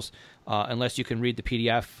manuals, unless you can read the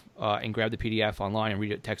PDF and grab the PDF online and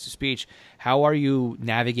read it text to speech. How are you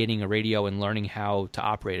navigating a radio and learning how to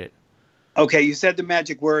operate it? Okay, you said the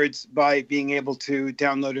magic words by being able to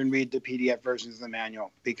download and read the PDF versions of the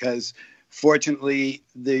manual, because fortunately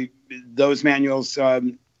those manuals,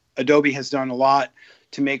 Adobe has done a lot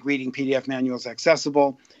to make reading PDF manuals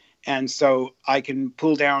accessible. And so I can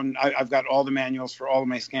pull down, I've got all the manuals for all of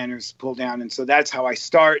my scanners pulled down. And so that's how I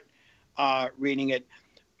start reading it.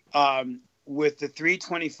 With the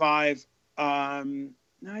 325, I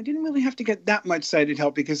didn't really have to get that much sighted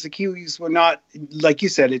help, because the keys were not, like you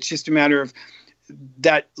said, it's just a matter of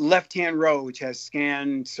that left-hand row, which has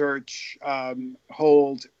scan, search,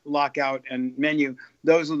 hold, lockout, and menu.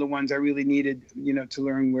 Those are the ones I really needed, to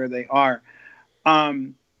learn where they are.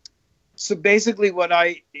 So basically what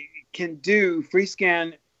I can do,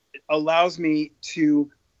 FreeScan allows me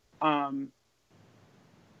to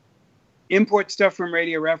import stuff from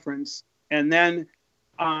Radio Reference, and then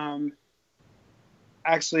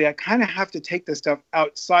actually I kind of have to take the stuff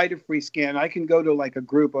outside of FreeScan. I can go to like a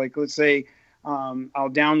group, like let's say I'll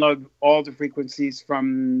download all the frequencies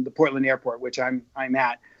from the Portland airport, which I'm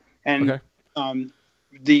at. And okay.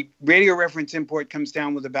 The Radio Reference import comes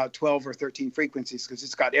down with about 12 or 13 frequencies, because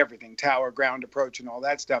it's got everything, tower, ground, approach, and all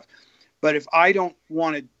that stuff. But if I don't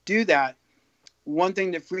want to do that, one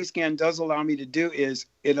thing that FreeScan does allow me to do is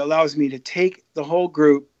it allows me to take the whole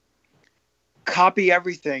group, copy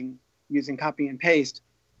everything using copy and paste,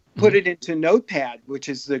 put it into Notepad, which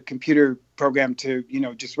is the computer program to,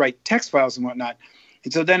 just write text files and whatnot.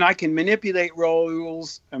 And so then I can manipulate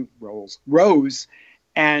rows and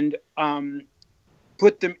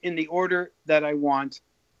put them in the order that I want,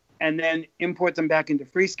 and then import them back into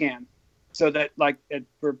FreeScan. So that, like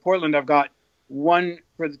for Portland, I've got one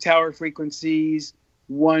for the tower frequencies,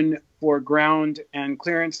 one for ground and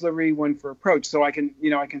clearance delivery, one for approach. So I can,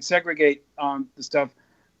 I can segregate the stuff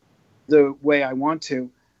the way I want to.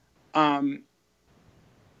 And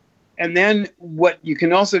then what you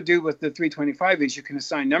can also do with the 325 is you can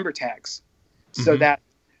assign number tags, so that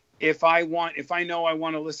if I know I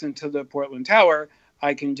want to listen to the Portland Tower,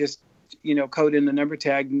 I can just, code in the number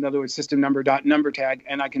tag, in other words, system number dot number tag,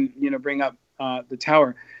 and I can, bring up the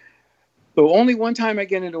tower. The only one time I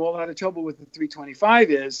get into a lot of trouble with the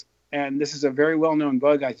 325 is, and this is a very well-known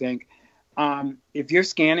bug, I think, if you're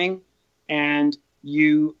scanning and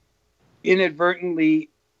you inadvertently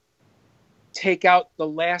take out the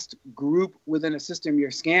last group within a system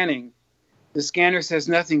you're scanning, the scanner says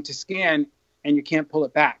nothing to scan, and you can't pull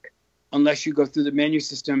it back unless you go through the menu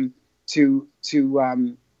system to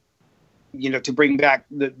bring back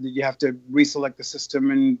you have to reselect the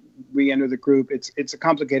system and re-enter the group. It's a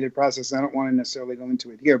complicated process. I don't want to necessarily go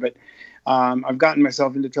into it here, but I've gotten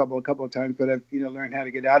myself into trouble a couple of times, but I've learned how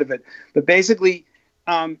to get out of it. But basically,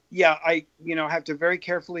 I have to very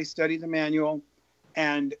carefully study the manual.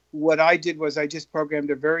 And what I did was I just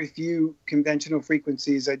programmed a very few conventional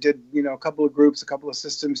frequencies. I did, a couple of groups, a couple of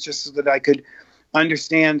systems, just so that I could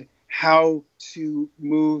understand how to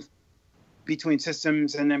move between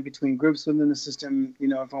systems and then between groups within the system,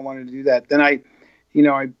 if I wanted to do that. Then I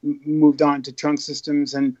moved on to trunk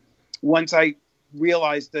systems. And once I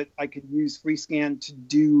realized that I could use FreeScan to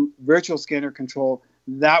do virtual scanner control,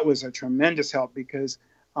 that was a tremendous help, because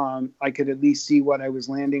I could at least see what I was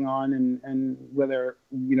landing on, and whether,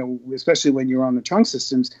 especially when you're on the trunk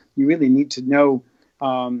systems, you really need to know,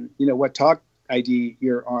 what talk ID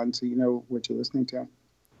you're on, so you know what you're listening to.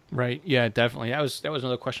 Right. Yeah, definitely. That was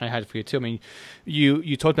another question I had for you too. I mean,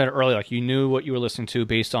 you talked about it earlier, like you knew what you were listening to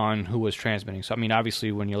based on who was transmitting. So I mean,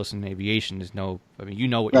 obviously, when you're listening to aviation, what Right.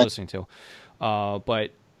 you're listening to.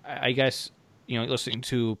 But I guess listening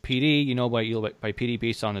to PD, by PD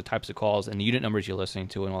based on the types of calls and the unit numbers you're listening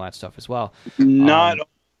to and all that stuff as well. Not all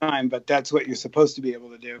the time, but that's what you're supposed to be able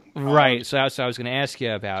to do. Right. So that's what I was going to ask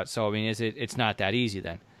you about. So I mean, it's not that easy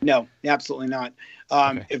then? No, absolutely not.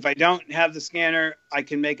 Okay. If I don't have the scanner, I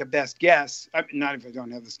can make a best guess. Not if I don't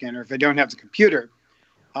have the scanner. If I don't have the computer,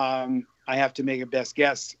 I have to make a best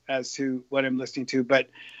guess as to what I'm listening to. But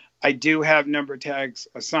I do have number tags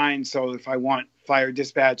assigned, so if I want fire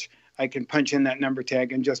dispatch, I can punch in that number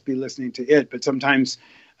tag and just be listening to it. But sometimes,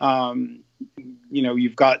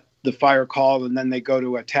 you've got the fire call, and then they go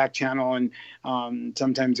to a TAC channel, and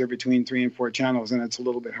sometimes they're between 3 and 4 channels, and it's a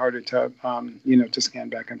little bit harder to, to scan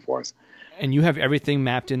back and forth. And you have everything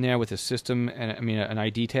mapped in there with a system, and an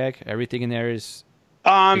ID tag. Everything in there is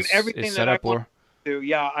everything is that set up, I want or to.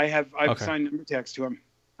 Yeah, I've Okay. assigned number tags to them.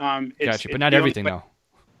 Gotcha, but not everything though.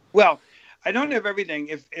 Well, I don't have everything.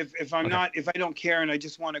 If I'm Okay. not, if I don't care and I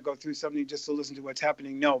just want to go through something just to listen to what's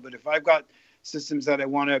happening, no. But if I've got systems that I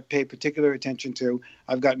want to pay particular attention to,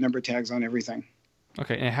 I've got number tags on everything.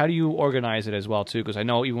 Okay, and how do you organize it as well too? Because I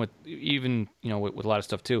know even with a lot of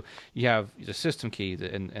stuff too, you have the system key,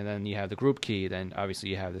 and then you have the group key. Then obviously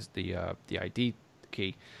you have the ID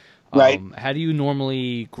key. Right. How do you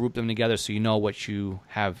normally group them together so you know what you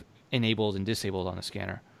have enabled and disabled on the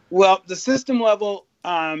scanner? Well, the system level.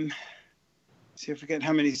 See, I forget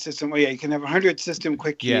how many system. Oh yeah, you can have 100 system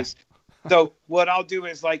quick keys. Yeah. So what I'll do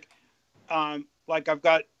is like I've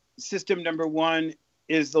got system number 1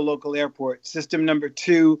 is the local airport. System number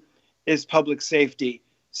 2 is public safety.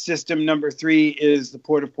 System number 3 is the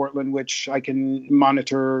Port of Portland, which I can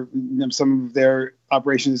monitor some of their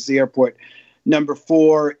operations at the airport. Number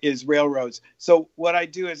 4 is railroads. So what I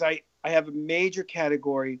do is I have a major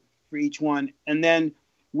category for each one. And then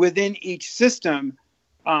within each system,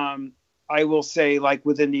 I will say, like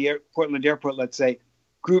within the Portland airport, let's say,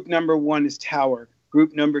 group number 1 is tower.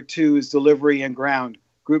 Group number 2 is delivery and ground.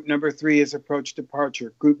 Group number 3 is approach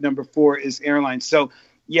departure. Group number 4 is airline. So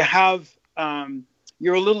you have,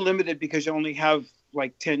 you're a little limited because you only have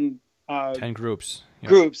like 10 groups. Yep.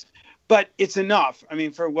 Groups, but it's enough. I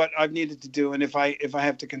mean, for what I've needed to do. And if I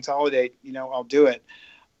have to consolidate, I'll do it.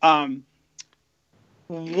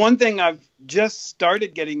 One thing I've just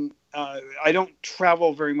started getting, I don't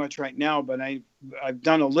travel very much right now, but I've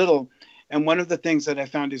done a little. And one of the things that I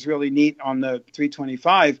found is really neat on the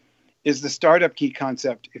 325 is the startup key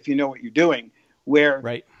concept, if you know what you're doing, where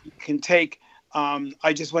Right. you can take,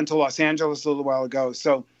 I just went to Los Angeles a little while ago.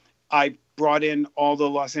 So I brought in all the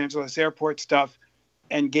Los Angeles airport stuff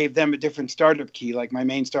and gave them a different startup key. Like my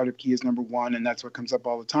main startup key is number 1, and that's what comes up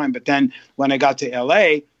all the time. But then when I got to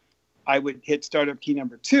LA, I would hit startup key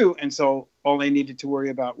number 2. And so all I needed to worry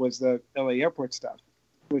about was the LA airport stuff,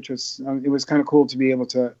 which was, it was kind of cool to be able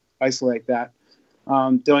to isolate that.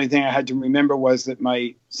 The only thing I had to remember was that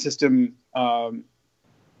my system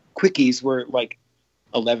quickies were like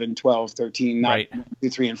 11, 12, 13, not Right. 1, 2,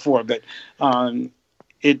 3, and 4. But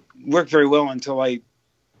it worked very well until I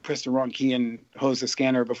pressed the wrong key and hosed the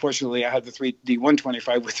scanner. But fortunately, I had the 3D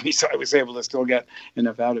 125 with me, so I was able to still get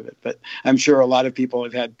enough out of it. But I'm sure a lot of people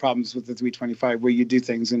have had problems with the 325 where you do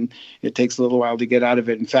things and it takes a little while to get out of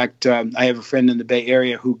it. In fact, I have a friend in the Bay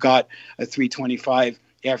Area who got a 325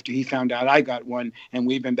 after he found out I got one, and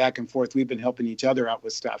we've been back and forth. We've been helping each other out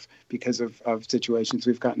with stuff because of situations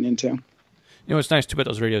we've gotten into. You know what's nice too about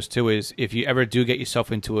those radios too is if you ever do get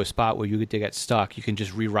yourself into a spot where you get stuck, you can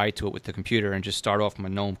just rewrite to it with the computer and just start off from a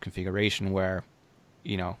known configuration where,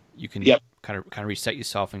 you know, you can kind of reset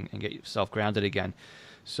yourself and get yourself grounded again.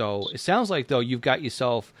 So it sounds like though you've got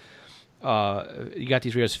yourself, you got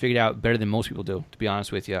these radios figured out better than most people do. To be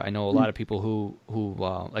honest with you, I know a lot of people who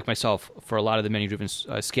like myself, for a lot of the menu-driven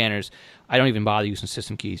scanners, I don't even bother using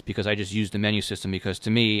system keys because I just use the menu system. Because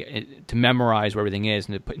to me, to memorize where everything is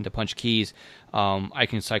and to put into punch keys, I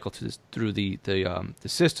can cycle through the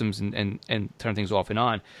systems and turn things off and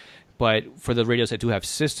on. But for the radios that do have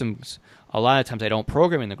systems, a lot of times I don't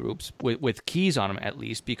program in the groups with keys on them at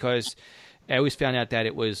least, because I always found out that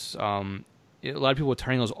it was. A lot of people were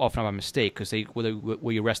turning those off and on by mistake because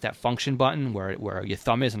where you rest that function button where your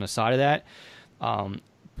thumb is on the side of that. A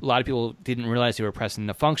lot of people didn't realize they were pressing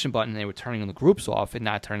the function button. They were turning the groups off and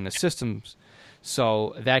not turning the systems.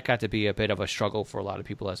 So that got to be a bit of a struggle for a lot of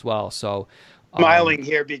people as well. So smiling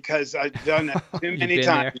here because I've done that too many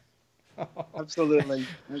times. Absolutely.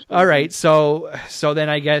 All right. So then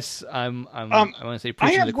I guess I want to say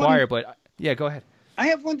preaching to the choir, but yeah, go ahead. I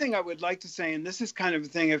have one thing I would like to say, and this is kind of a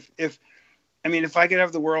thing. If I could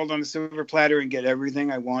have the world on a silver platter and get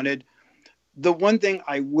everything I wanted, the one thing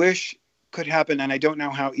I wish could happen, and I don't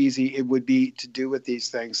know how easy it would be to do with these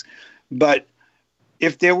things, but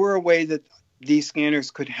if there were a way that these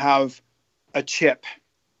scanners could have a chip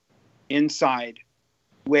inside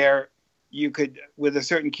where you could, with a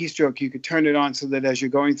certain keystroke, you could turn it on so that as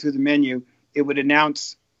you're going through the menu, it would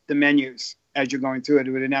announce the menus as you're going through it.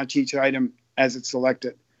 It would announce each item as it's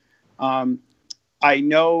selected. I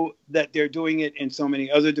know that they're doing it in so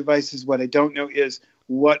many other devices. What I don't know is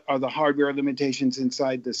what are the hardware limitations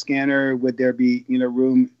inside the scanner? Would there be,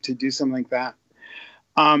 room to do something like that?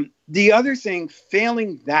 The other thing,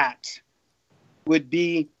 failing that, would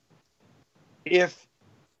be if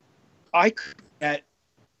I could get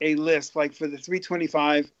a list, like for the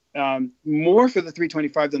 325, more for the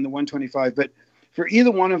 325 than the 125, but for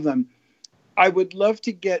either one of them, I would love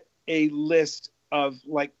to get a list of,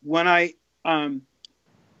 like, when I'm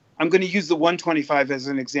going to use the 125 as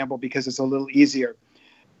an example because it's a little easier.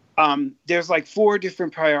 There's like 4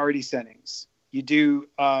 different priority settings. You do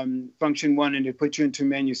function 1 and it puts you into a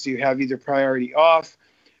menu. So you have either priority off,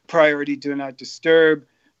 priority do not disturb,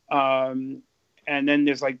 and then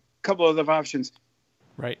there's like a couple other options.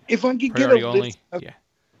 Right. If I could priority get a only. list of,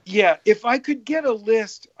 if I could get a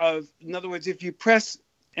list of, in other words, if you press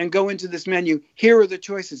and go into this menu, here are the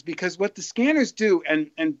choices. Because what the scanners do,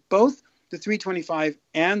 and both the 325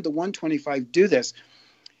 and the 125 do this,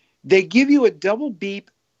 they give you a double beep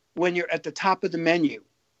when you're at the top of the menu.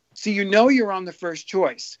 So you know you're on the first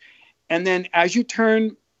choice. And then as you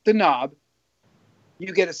turn the knob,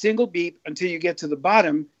 you get a single beep until you get to the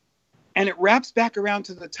bottom, and it wraps back around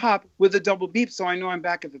to the top with a double beep, so I know I'm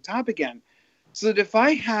back at the top again. So that if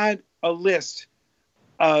I had a list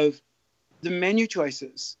of the menu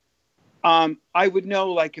choices, I would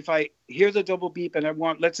know, like, if I hear the double beep and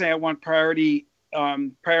let's say I want priority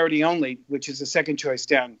only, which is the second choice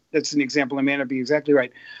down. That's an example. I may not be exactly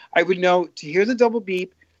right. I would know to hear the double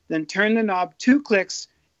beep, then turn the knob 2 clicks,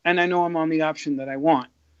 and I know I'm on the option that I want.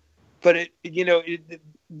 But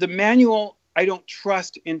the manual, I don't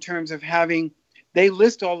trust in terms of they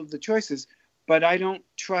list all of the choices, but I don't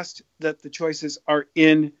trust that the choices are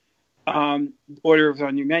in order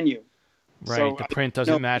on your menu. Right, so the print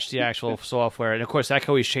doesn't match the actual software. And, of course, that can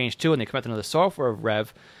always change, too. When they come out with another software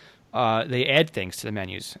rev, they add things to the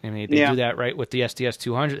menus. I mean, they do that, right, with the SDS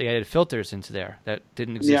 200. They added filters into there that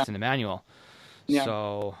didn't exist in the manual. Yeah.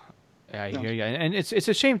 So, I hear you. And it's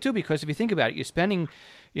a shame, too, because if you think about it, you're spending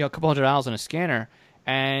a couple $100 on a scanner,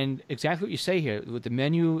 and exactly what you say here, with the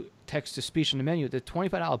menu, text-to-speech in the menu, the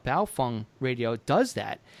 $25 Baofeng radio does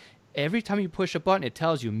that. Every time you push a button, it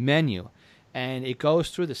tells you menu. And it goes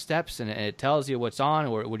through the steps, and it tells you what's on,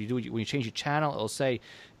 or what you do when you change your channel. It'll say,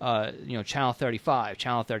 channel 35,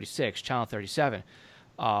 channel 36, channel 37.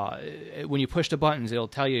 When you push the buttons, it'll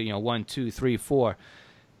tell you, 1, 2, 3, 4.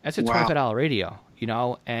 That's a $25 radio,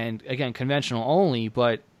 And again, conventional only,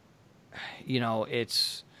 but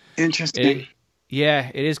it's interesting.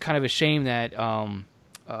 It is kind of a shame that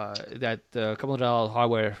that the couple of $100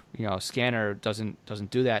 hardware, scanner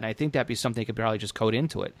doesn't do that. And I think that'd be something they could probably just code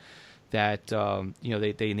into it. That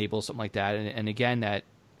they enable something like that, and again, that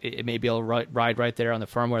it may be able to ride right there on the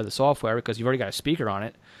firmware of the software because you've already got a speaker on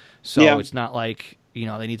it. So it's not like,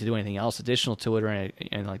 they need to do anything else additional to it or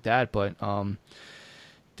anything like that. But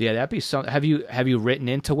yeah, that'd be something. Have you written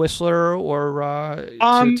into Whistler or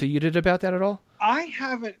to Unit about that at all? I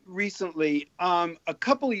haven't recently. A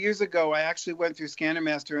couple of years ago, I actually went through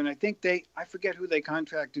ScannerMaster, and I think I forget who they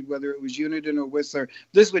contracted, whether it was Uniden or Whistler.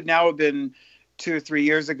 This would now have been 2 or 3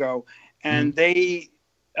 years ago, and they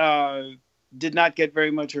did not get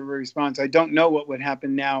very much of a response. I don't know what would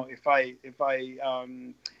happen now if I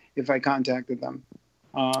contacted them.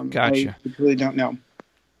 Gotcha. I really don't know.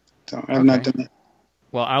 So I have not done it.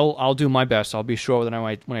 Well, I'll do my best. I'll be sure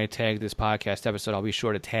that when I tag this podcast episode, I'll be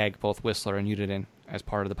sure to tag both Whistler and Uniden as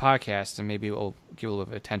part of the podcast, and maybe we'll give a little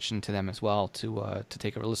bit of attention to them as well to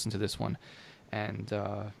take a listen to this one, and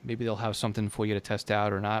maybe they'll have something for you to test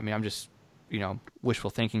out or not. I mean, I'm just wishful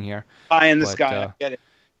thinking here. Pie in the sky. I get it.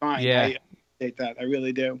 Fine. Yeah. I appreciate that. I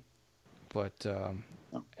really do. But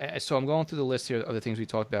so I'm going through the list here of the things we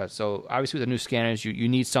talked about. So obviously with the new scanners, you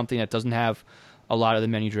need something that doesn't have a lot of the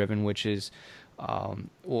menu driven, which is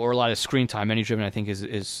or a lot of screen time. Menu driven, I think, is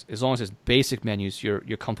as long as it's basic menus, you're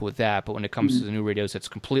comfortable with that. But when it comes to the new radios, that's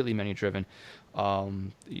completely menu driven,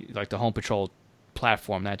 like the Home Patrol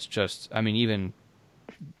platform. That's just, I mean, even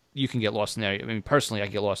you can get lost in there. I mean, personally, I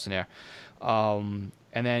get lost in there.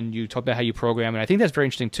 And then you talk about how you program, and I think that's very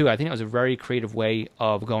interesting too. I think that was a very creative way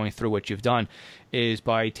of going through what you've done, is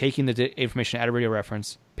by taking the information out of radio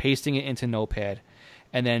reference, pasting it into Notepad,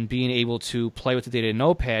 and then being able to play with the data in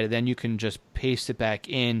Notepad. Then you can just paste it back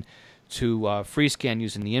in to FreeScan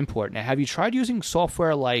using the import. Now, have you tried using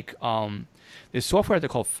software like there's software they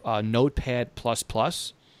call Notepad++,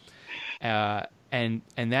 and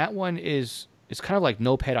that one is kind of like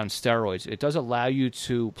Notepad on steroids. It does allow you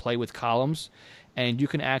to play with columns, and you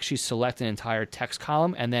can actually select an entire text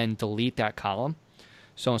column and then delete that column.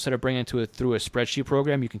 So instead of bringing it through a spreadsheet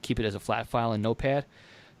program, you can keep it as a flat file in Notepad.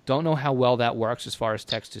 Don't know how well that works as far as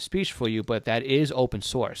text-to-speech for you, but that is open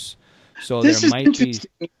source. So this there might be... This is interesting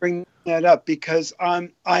to bring that up because I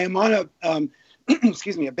am on a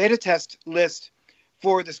a beta test list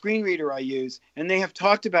for the screen reader I use, and they have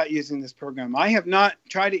talked about using this program. I have not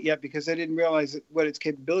tried it yet because I didn't realize what its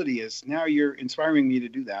capability is. Now you're inspiring me to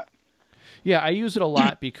do that. Yeah, I use it a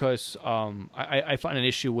lot because I find an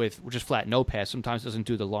issue with just flat Notepad. Sometimes it doesn't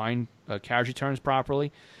do the line carriage returns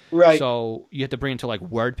properly. Right. So you have to bring it to like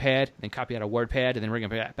WordPad, then copy out of WordPad, and then bring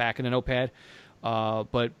it back into Notepad.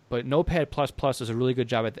 But Notepad++ does a really good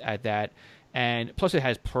job at that. And plus it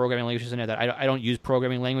has programming languages in there that I don't use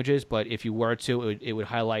programming languages, but if you were to, it would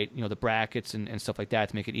highlight the brackets and stuff like that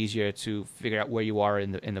to make it easier to figure out where you are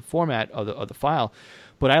in the format of the file.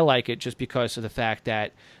 But I like it just because of the fact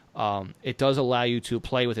that it does allow you to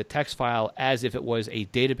play with a text file as if it was a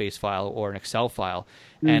database file or an Excel file,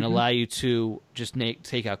 and allow you to just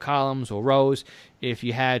take out columns or rows. If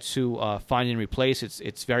you had to find and replace,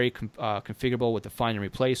 it's very configurable with the find and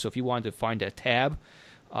replace. So if you wanted to find a tab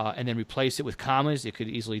and then replace it with commas, it could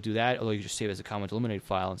easily do that, although you just save it as a comma delimited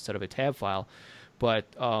file instead of a tab file. But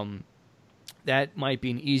that might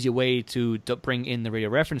be an easy way to bring in the radio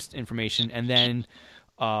reference information, and then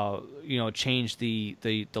change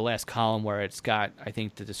the last column where it's got, I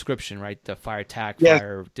think, the description, right? The fire attack,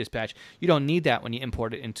 fire dispatch. You don't need that when you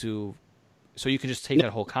import it into, so you can just take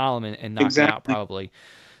that whole column and knock it out probably.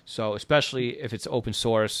 So especially if it's open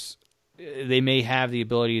source, they may have the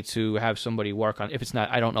ability to have somebody work on, if it's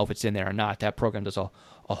not, I don't know if it's in there or not. That program does a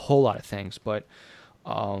whole lot of things, but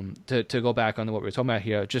to go back on what we were talking about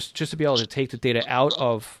here, just to be able to take the data out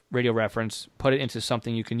of radio reference, put it into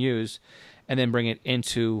something you can use, and then bring it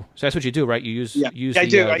into. So that's what you do, right? You use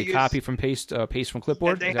the copy from paste from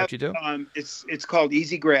clipboard. Is that what you do? It's called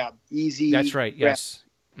Easy Grab. That's right. Grab. Yes.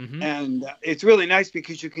 Mm-hmm. And it's really nice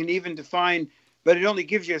because you can even define, but it only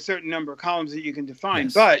gives you a certain number of columns that you can define.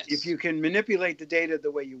 Yes, but if you can manipulate the data the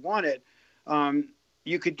way you want it,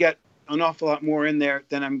 you could get an awful lot more in there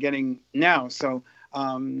than I'm getting now. So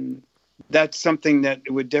that's something that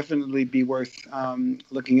would definitely be worth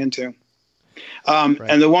looking into. Right.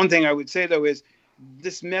 And the one thing I would say, though, is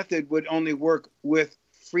this method would only work with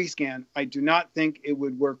FreeScan. I do not think it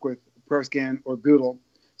would work with ProScan or Boodle.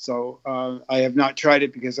 So I have not tried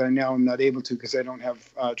it because I know I'm not able to because I don't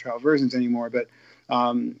have trial versions anymore. But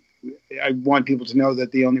I want people to know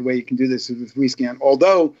that the only way you can do this is with FreeScan.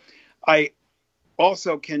 Although I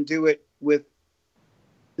also can do it with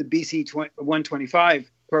the BC125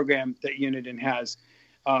 program that Uniden has.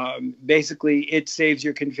 Basically, it saves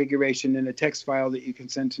your configuration in a text file that you can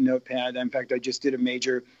send to Notepad. In fact, I just did a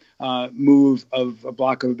major move of a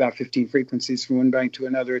block of about 15 frequencies from one bank to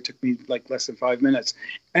another. It took me like less than 5 minutes.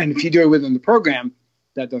 And if you do it within the program,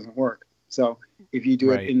 that doesn't work. So if you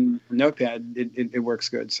do Right. it in Notepad, it works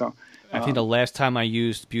good. So I think the last time I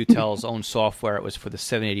used Butel's own software, it was for the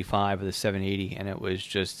 785 or the 780, and it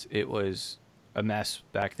was a mess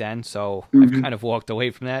back then. So I've kind of walked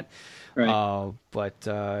away from that. right. But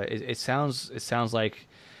it sounds like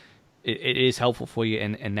it is helpful for you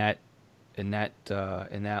in that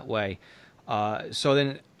way. So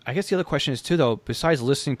then I guess the other question is too, though, besides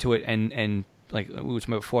listening to it and like we were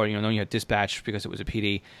talking about before, knowing you had dispatch because it was a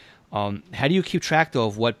PD. How do you keep track though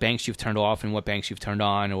of what banks you've turned off and what banks you've turned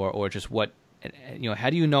on, or just what how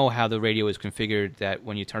do you know how the radio is configured that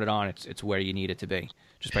when you turn it on, it's where you need it to be?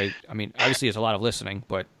 Just by, I mean, obviously there's a lot of listening,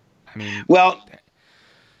 but I mean, Well,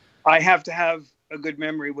 I have to have a good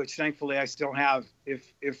memory, which thankfully I still have.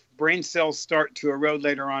 If brain cells start to erode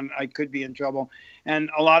later on, I could be in trouble.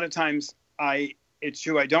 And a lot of times it's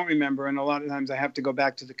true, I don't remember. And a lot of times I have to go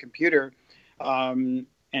back to the computer and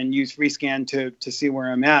use FreeScan to see where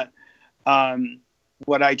I'm at.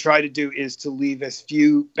 What I try to do is to leave as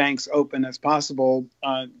few banks open as possible,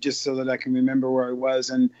 just so that I can remember where I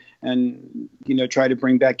was and try to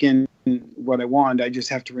bring back in what I want. I just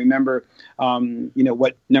have to remember,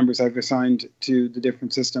 what numbers I've assigned to the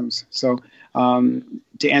different systems. So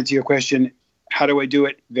to answer your question, how do I do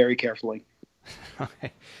it? Very carefully.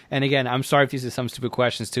 Okay. And again, I'm sorry if these are some stupid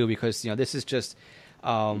questions too, because this is just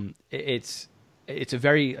it's a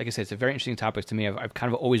very, like I said, it's a very interesting topic to me. I've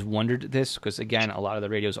kind of always wondered this because again, a lot of the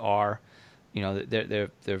radios are, they're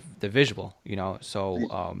visual,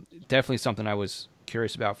 so definitely something I was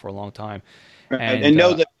curious about for a long time. Right. And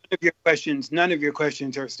know that none of your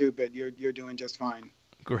questions are stupid. You're doing just fine.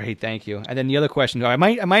 Great, thank you. And then the other question, I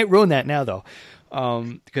might ruin that now though,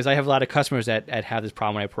 because I have a lot of customers that have this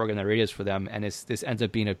problem when I program their radios for them, and this ends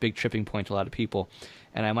up being a big tripping point to a lot of people.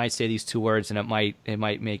 And I might say these two words, and it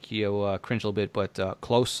might make you cringe a little bit, but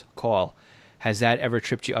close call. Has that ever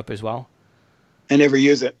tripped you up as well? I never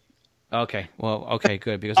use it. Okay, well, okay,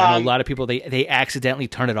 good, because I know a lot of people they accidentally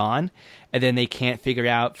turn it on, and then they can't figure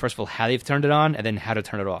out first of all how they've turned it on, and then how to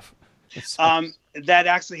turn it off. That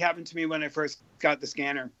actually happened to me when I first got the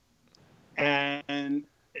scanner, and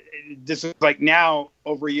this was like now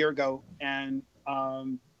over a year ago, and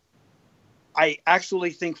I actually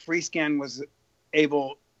think FreeScan was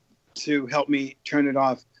able to help me turn it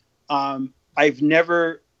off. I've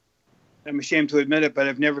never, I'm ashamed to admit it, but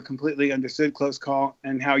I've never completely understood close call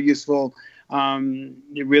and how useful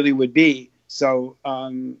it really would be. So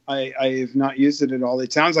I have not used it at all.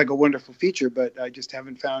 It sounds like a wonderful feature, but I just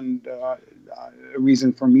haven't found a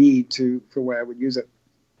reason for me for where I would use it.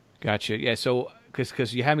 Gotcha. Yeah. So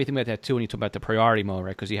because you had me think about that too when you talk about the priority mode,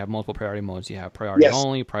 right? Because you have multiple priority modes. You have priority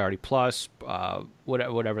only, priority plus,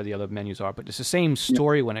 whatever the other menus are. But it's the same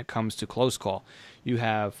story when it comes to close call. You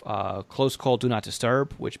have close call do not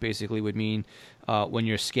disturb, which basically would mean when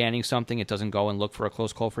you're scanning something, it doesn't go and look for a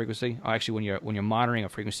close call frequency. Actually, when you're monitoring a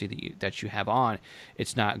frequency that you have on,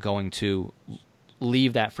 it's not going to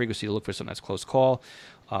leave that frequency to look for something that's close call.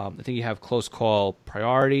 I think you have close call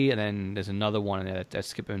priority, and then there's another one in there that's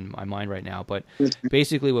skipping my mind right now. But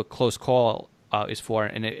basically what close call is for,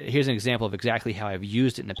 and here's an example of exactly how I've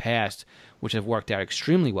used it in the past, which have worked out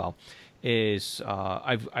extremely well, is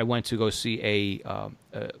I went to go see a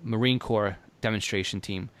Marine Corps demonstration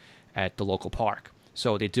team at the local park.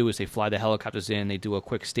 So what they do is they fly the helicopters in, they do a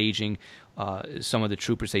quick staging. Some of the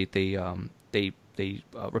troopers, they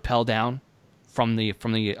rappel down from the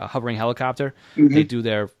hovering helicopter. Mm-hmm. They do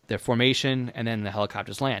their formation, and then the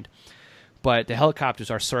helicopters land. But the helicopters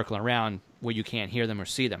are circling around where you can't hear them or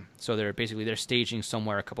see them. So they're staging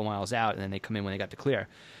somewhere a couple miles out, and then they come in when they got the clear.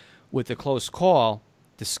 With the close call,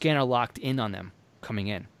 the scanner locked in on them coming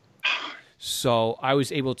in. So I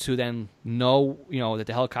was able to then know, that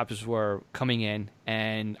the helicopters were coming in,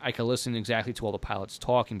 and I could listen exactly to all the pilots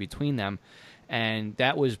talking between them. And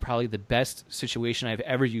that was probably the best situation I've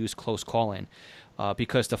ever used close call in,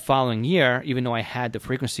 because the following year, even though I had the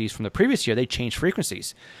frequencies from the previous year, they changed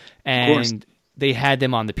frequencies, and they had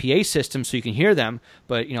them on the PA system so you can hear them.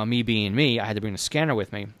 But me being me, I had to bring the scanner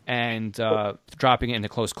with me, and dropping it into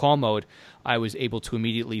close call mode, I was able to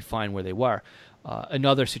immediately find where they were.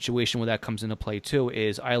 Another situation where that comes into play too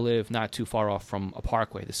is I live not too far off from a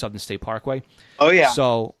parkway, the Southern State Parkway. Oh yeah.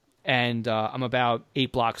 So. And I'm about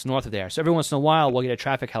 8 blocks north of there. So every once in a while, we'll get a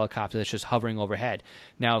traffic helicopter that's just hovering overhead.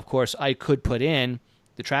 Now, of course, I could put in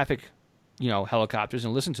the traffic, helicopters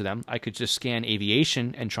and listen to them. I could just scan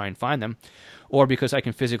aviation and try and find them. Or because I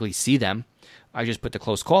can physically see them, I just put the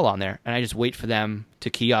close call on there, and I just wait for them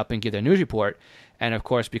to key up and give their news report. And of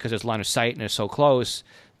course, because there's line of sight and it's so close,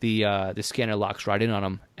 the scanner locks right in on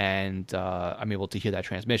them, and I'm able to hear that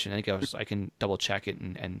transmission. I think I can double check it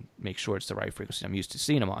and make sure it's the right frequency I'm used to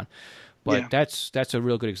seeing them on. But that's a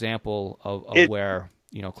real good example of where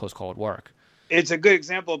close call would work. It's a good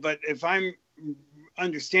example, but if I'm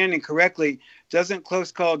understanding correctly, doesn't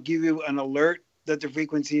close call give you an alert that the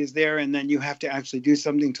frequency is there, and then you have to actually do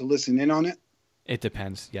something to listen in on it? It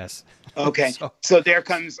depends. Yes. Okay. So there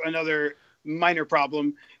comes another minor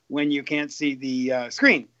problem when you can't see the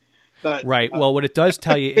screen. But, right. Well, what it does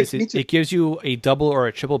tell you is it gives you a double or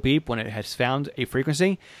a triple beep when it has found a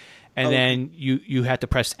frequency, and then you have to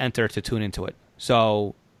press enter to tune into it.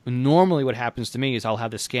 So normally what happens to me is I'll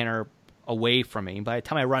have the scanner away from me. By the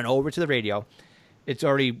time I run over to the radio, it's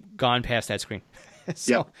already gone past that screen.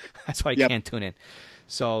 So that's why I can't tune in.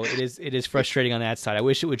 So it is frustrating on that side. I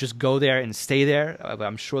wish it would just go there and stay there.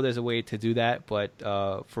 I'm sure there's a way to do that, but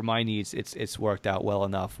for my needs, it's worked out well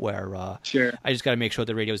enough where I just got to make sure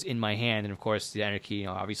the radio is in my hand, and of course the enter key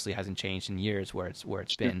obviously hasn't changed in years where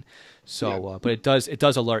it's been. So, but it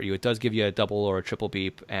does alert you. It does give you a double or a triple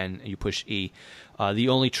beep, and you push E. The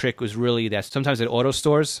only trick was really that sometimes it auto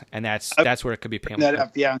stores, and that's where it could be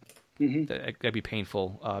painful. It could be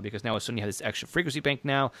painful because now all of a sudden you have this extra frequency bank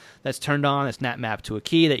now that's turned on. It's not mapped to a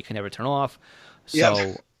key that you can never turn off.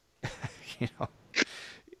 So,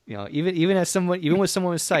 even with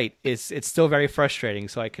someone with sight, it's still very frustrating.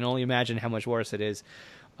 So I can only imagine how much worse it is,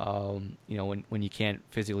 when you can't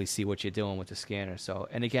physically see what you're doing with the scanner. So,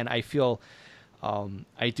 and again, I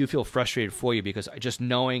do feel frustrated for you because just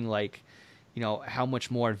knowing how much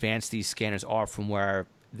more advanced these scanners are from where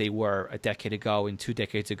they were a decade ago and 2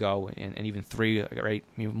 decades ago and even 3, right?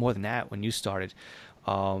 I mean, more than that when you started.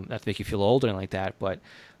 Not to make you feel older and like that, but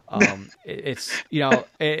it's I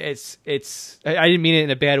didn't mean it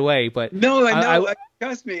in a bad way, but no, I know.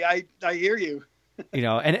 Trust me, I hear you.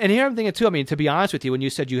 And here I'm thinking too. I mean, to be honest with you, when you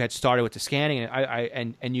said you had started with the scanning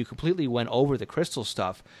and you completely went over the crystal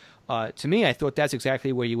stuff. To me, I thought that's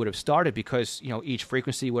exactly where you would have started because, each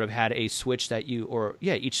frequency would have had a switch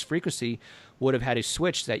each frequency would have had a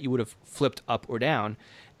switch that you would have flipped up or down.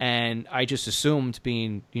 And I just assumed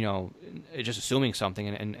just assuming something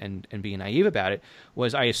and being naive about it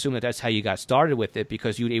was I assumed that that's how you got started with it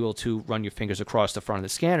because you'd be able to run your fingers across the front of the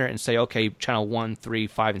scanner and say, okay, channel 1, 3,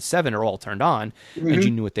 5, and 7 are all turned on. And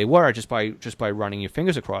you knew what they were just by running your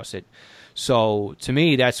fingers across it. So to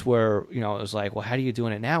me, that's where, it was like, well, how are you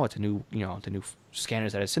doing it now with the new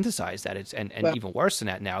scanners that are synthesized that it's, and even worse than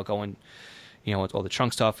that now going, with all the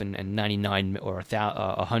trunk stuff and 99 or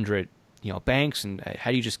 100, banks. And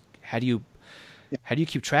how do you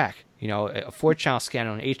keep track? A 4-channel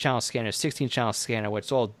scanner, an 8-channel scanner, 16-channel scanner, where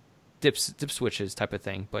it's all dip switches type of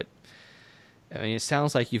thing. But I mean, it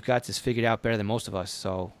sounds like you've got this figured out better than most of us.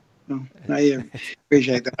 So. I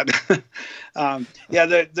appreciate that.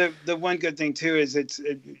 The one good thing too is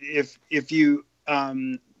if you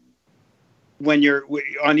when you're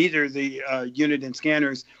on either the unit and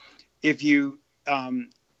scanners, if you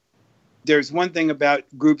there's one thing about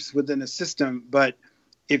groups within a system, but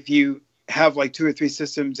if you have like 2 or 3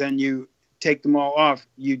 systems and you take them all off,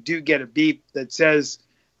 you do get a beep that says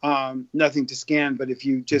nothing to scan. But if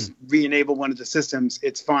you just re-enable one of the systems,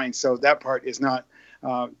 it's fine. So that part is not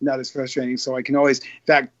as frustrating. So I can always, in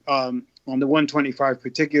fact, on the 125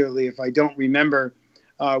 particularly, if I don't remember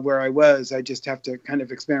where I was, I just have to kind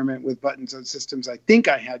of experiment with buttons on systems I think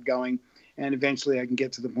I had going, and eventually I can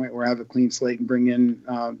get to the point where I have a clean slate and bring in,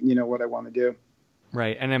 what I want to do.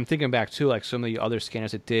 Right, and I'm thinking back too, like some of the other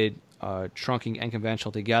scanners that did trunking and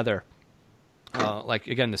conventional together, like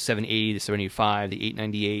again the 780, the 785, the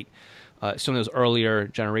 898, some of those earlier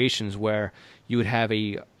generations where you would have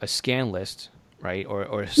a scan list. Right,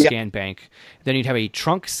 or a scan bank. Then you'd have a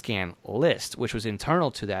trunk scan list, which was internal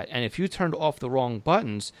to that. And if you turned off the wrong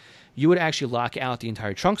buttons, you would actually lock out the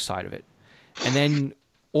entire trunk side of it. And then,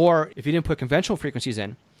 or if you didn't put conventional frequencies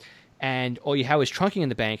in, and all you have is trunking in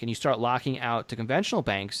the bank, and you start locking out the conventional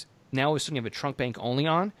banks, now all of a sudden you have a trunk bank only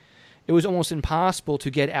on. It was almost impossible to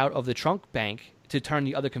get out of the trunk bank to turn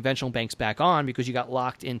the other conventional banks back on because you got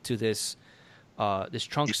locked into this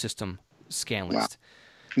trunk system scan list.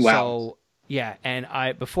 Wow. So. Yeah, and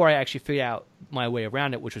before I actually figured out my way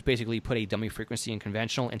around it, which was basically put a dummy frequency in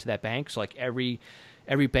conventional into that bank. So like every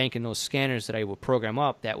bank in those scanners that I would program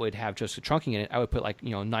up that would have just the trunking in it, I would put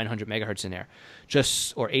 900 megahertz in there,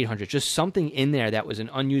 or 800, just something in there that was an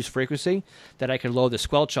unused frequency that I could load the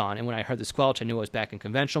squelch on. And when I heard the squelch, I knew I was back in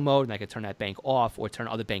conventional mode and I could turn that bank off or turn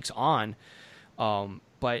other banks on.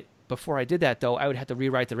 But before I did that, though, I would have to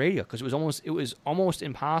rewrite the radio because it was almost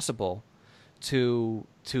impossible to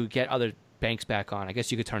get other banks back on. I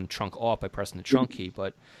guess you could turn the trunk off by pressing the trunk key,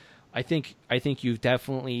 but I think you've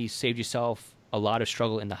definitely saved yourself a lot of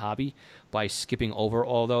struggle in the hobby by skipping over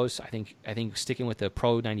all those. I think sticking with the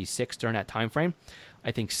Pro 96 during that time frame,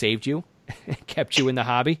 I think saved you, kept you in the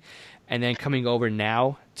hobby, and then coming over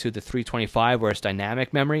now to the 325 where it's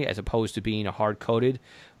dynamic memory as opposed to being a hard coded,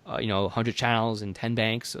 100 channels and 10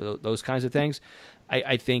 banks, those kinds of things.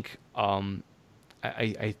 I think.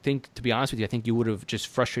 I think, to be honest with you, I think you would have just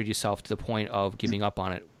frustrated yourself to the point of giving up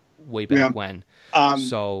on it way back when.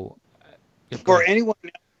 For anyone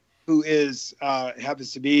who is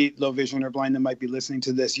happens to be low vision or blind that might be listening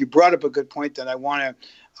to this, you brought up a good point that I want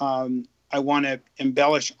to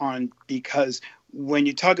embellish on, because when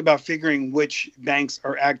you talk about figuring which banks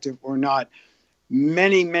are active or not,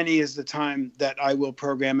 many is the time that I will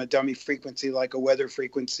program a dummy frequency like a weather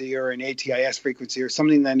frequency or an ATIS frequency or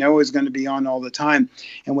something that I know is going to be on all the time.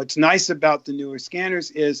 And what's nice about the newer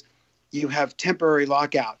scanners is you have temporary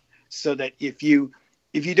lockout, so that if you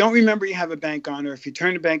don't remember you have a bank on, or if you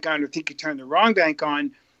turn a bank on or think you turned the wrong bank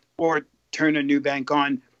on or turn a new bank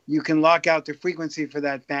on, you can lock out the frequency for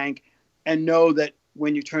that bank and know that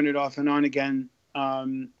when you turn it off and on again,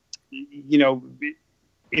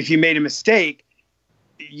 if you made a mistake,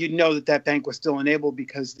 you know that bank was still enabled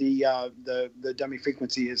because the dummy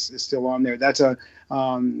frequency is still on there. That's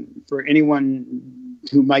for anyone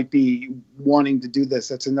who might be wanting to do this,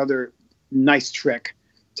 that's another nice trick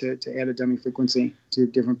to add a dummy frequency to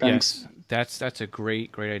different banks. Yes, that's a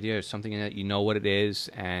great idea. It's something that you know what it is,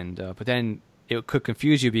 and but then it could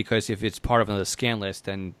confuse you, because if it's part of another scan list,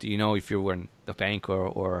 then do you know if you're in the bank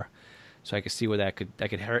or so I could see where that could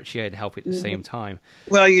hurt you and help at the same time.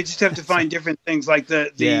 Well, you just have to find different things, like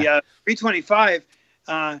the 325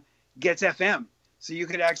 gets FM, so you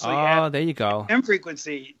could actually add there you go, FM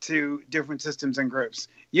frequency to different systems and groups.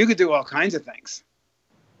 You could do all kinds of things.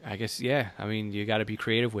 I guess, yeah. I mean, you got to be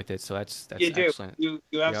creative with it, so that's you do. Excellent. You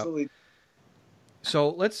absolutely. Yep. So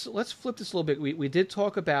let's flip this a little bit. We did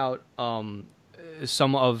talk about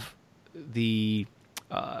some of the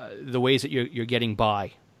ways that you're getting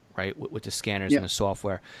by, right, with the scanners and the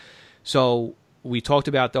software. So we talked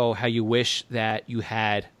about, though, how you wish that you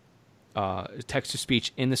had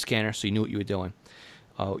text-to-speech in the scanner so you knew what you were doing.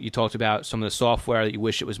 You talked about some of the software that you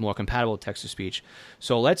wish it was more compatible with text-to-speech.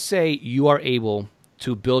 So let's say you are able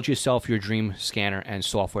to build yourself your dream scanner and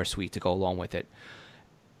software suite to go along with it.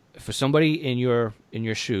 For somebody in your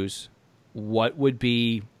shoes, what would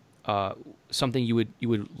be something you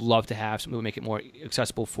would love to have, something that would make it more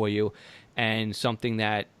accessible for you, and something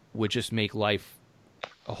that would just make life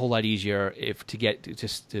a whole lot easier to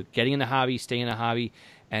getting in the hobby, staying in the hobby,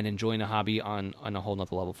 and enjoying the hobby on a whole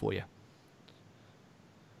nother level for you?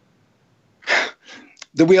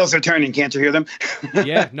 The wheels are turning. Can't you hear them?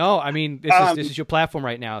 Yeah, no, I mean, this is your platform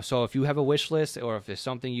right now. So if you have a wish list, or if there's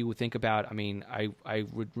something you would think about, I mean, I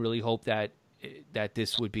would really hope that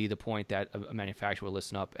this would be the point that a manufacturer will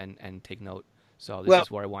listen up and take note. So this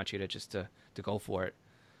is where I want you to go for it.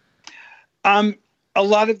 A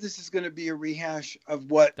lot of this is going to be a rehash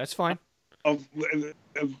of what. That's fine. Of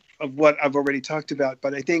what I've already talked about,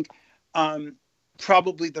 but I think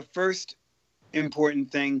probably the first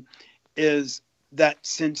important thing is that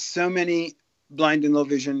since so many blind and low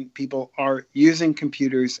vision people are using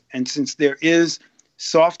computers, and since there is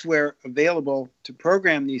software available to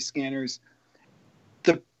program these scanners,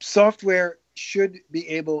 the software should be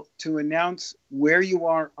able to announce where you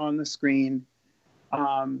are on the screen,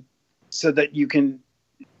 so that you can,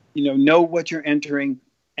 know what you're entering,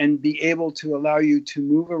 and be able to allow you to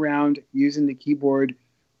move around using the keyboard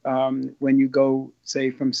when you go,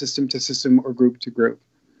 say, from system to system or group to group.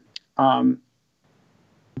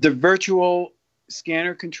 The virtual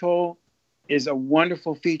scanner control is a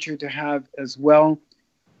wonderful feature to have as well.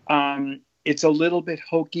 It's a little bit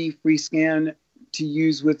hokey, FreeScan, to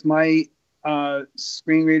use with my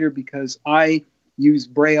screen reader, because I use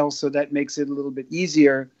Braille, so that makes it a little bit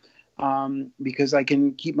easier, because I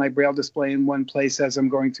can keep my Braille display in one place as I'm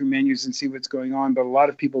going through menus and see what's going on. But a lot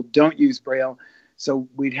of people don't use Braille, so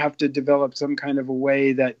we'd have to develop some kind of a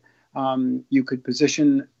way that you could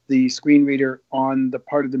position the screen reader on the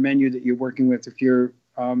part of the menu that you're working with if you're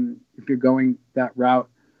going that route.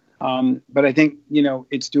 But I think,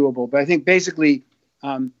 it's doable. But I think basically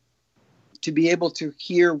to be able to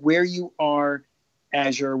hear where you are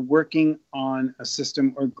as you're working on a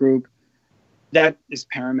system or group, that is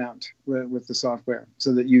paramount with the software,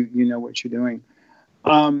 so that you know what you're doing.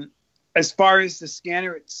 As far as the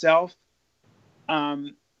scanner itself,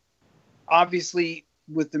 obviously,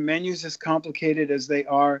 with the menus as complicated as they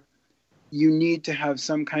are, you need to have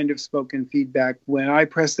some kind of spoken feedback. When I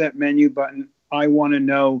press that menu button I want to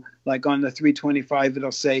know, like on the 325,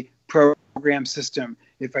 it'll say program system.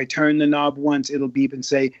 If I turn the knob once, it'll beep and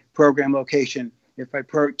say program location. If I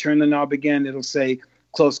turn the knob again, it'll say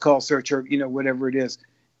close call search, or whatever it is.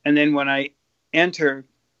 And then when I enter,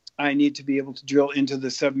 I need to be able to drill into the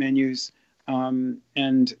submenus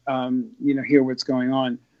and hear what's going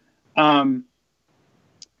on.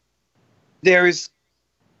 There's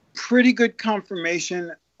pretty good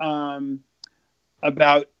confirmation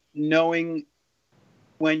about knowing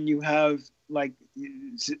when you have like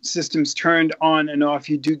systems turned on and off.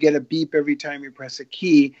 You do get a beep every time you press a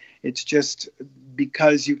key. It's just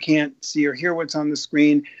because you can't see or hear what's on the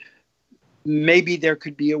screen. Maybe there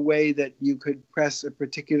could be a way that you could press a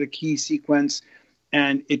particular key sequence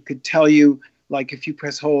and it could tell you, like if you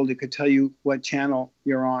press hold, it could tell you what channel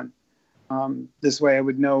you're on. This way I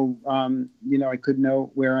would know, I could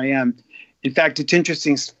know where I am. In fact, it's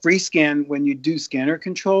interesting, FreeScan, when you do scanner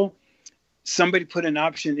control, somebody put an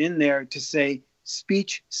option in there to say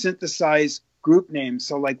speech synthesize group names.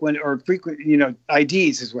 So like or frequent,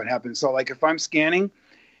 IDs is what happens. So like if I'm scanning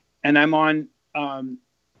and I'm on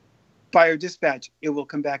Fire Dispatch, it will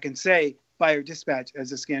come back and say Fire Dispatch as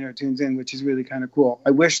the scanner tunes in, which is really kind of cool.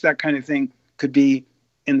 I wish that kind of thing could be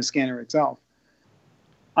in the scanner itself.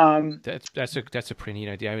 That's a pretty neat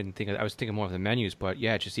idea. I was thinking more of the menus, but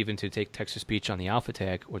yeah, just even to take text to speech on the alpha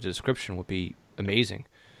tag or the description would be amazing.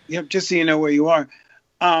 Yep, just so you know where you are.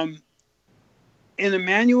 In a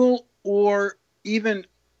manual or even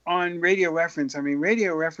on Radio Reference,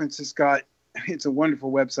 Radio Reference it's a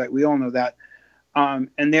wonderful website. We all know that.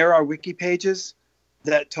 And there are wiki pages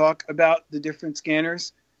that talk about the different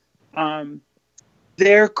scanners.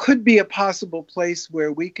 There could be a possible place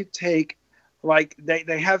where we could take, like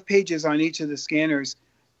they have pages on each of the scanners,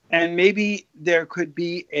 and maybe there could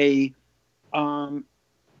be a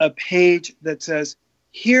page that says,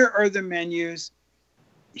 here are the menus,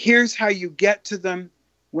 here's how you get to them.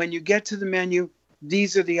 When you get to the menu,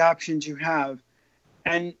 these are the options you have.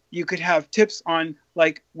 And you could have tips on,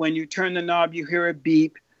 like, when you turn the knob, you hear a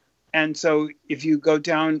beep. And so if you go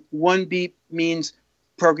down, one beep means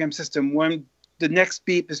program system. The next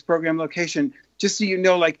beep is program location, just so you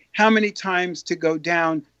know, like, how many times to go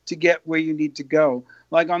down to get where you need to go.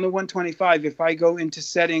 Like on the 125, if I go into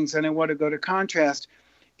settings and I want to go to contrast,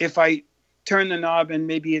 if I turn the knob and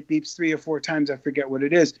maybe it beeps 3 or 4 times, I forget what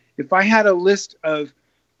it is. If I had a list of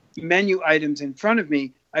menu items in front of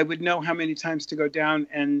me, I would know how many times to go down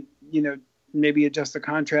and, maybe adjust the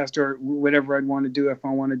contrast or whatever I'd want to do if I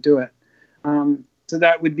want to do it. So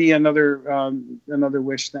that would be another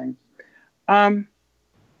wish thing. Now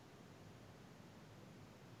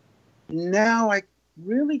I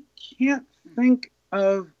really can't think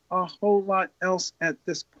of a whole lot else at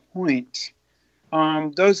this point.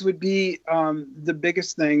 Those would be the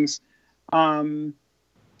biggest things.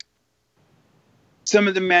 Some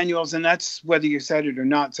of the manuals, and that's whether you said it or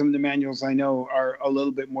not, some of the manuals I know are a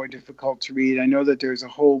little bit more difficult to read. I know that there's a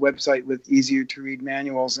whole website with easier to read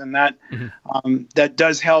manuals, and that that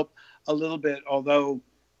does help a little bit, although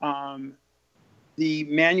the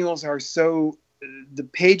manuals are the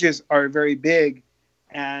pages are very big,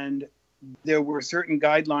 and there were certain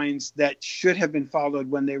guidelines that should have been followed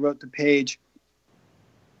when they wrote the page,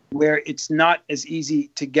 where it's not as easy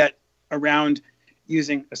to get around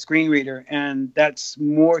using a screen reader, and that's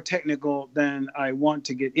more technical than I want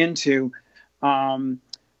to get into.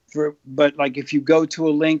 But like if you go to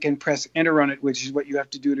a link and press enter on it, which is what you have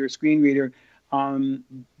to do to a screen reader,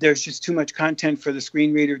 there's just too much content for the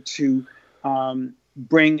screen reader to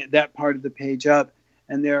bring that part of the page up.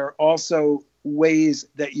 And there are also ways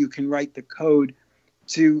that you can write the code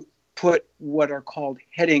to put what are called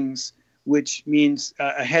headings, which means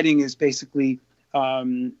a heading is basically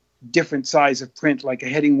different size of print. Like a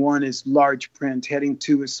heading 1 is large print, heading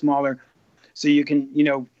 2 is smaller. So you can,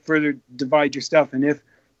 further divide your stuff. And if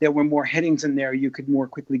there were more headings in there, you could more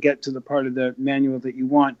quickly get to the part of the manual that you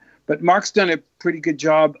want. But Mark's done a pretty good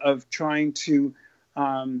job of trying to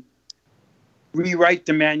rewrite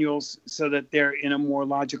the manuals so that they're in a more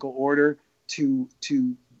logical order to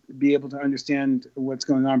be able to understand what's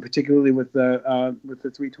going on, particularly with the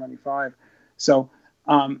 325. So,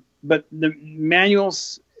 but the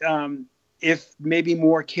manuals, if maybe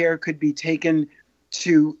more care could be taken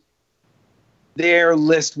to their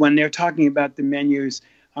list when they're talking about the menus,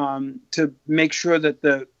 to make sure that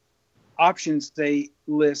the options they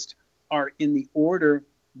list are in the order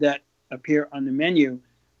that appear on the menu,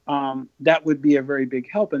 that would be a very big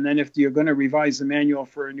help. And then if you're going to revise the manual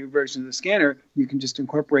for a new version of the scanner, you can just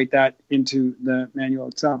incorporate that into the manual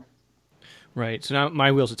itself. Right. So now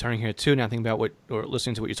my wheels are turning here too. Now thinking about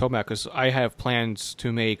listening to what you're talking about, because I have plans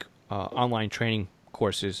to make online training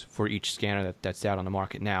courses for each scanner that's out on the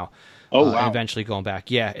market now. Oh, wow. And eventually going back.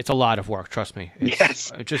 Yeah, it's a lot of work. Trust me.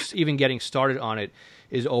 Yes. Just even getting started on it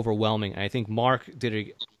is overwhelming. And I think Mark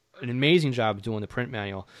did an amazing job doing the print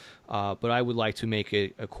manual, but I would like to make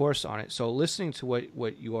a course on it. So listening to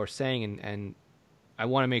what you are saying, and I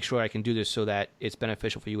want to make sure I can do this so that it's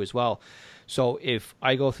beneficial for you as well. So if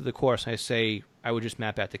I go through the course, I say I would just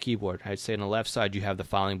map out the keyboard. I'd say on the left side you have the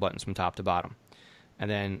filing buttons from top to bottom. And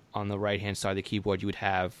then on the right-hand side of the keyboard, you would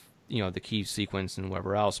have, the key sequence and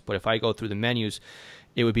whatever else. But if I go through the menus,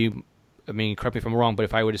 it would be, correct me if I'm wrong, but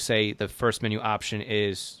if I were to say the first menu option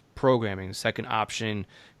is programming, the second option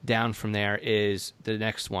down from there is the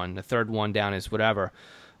next one, the third one down is whatever.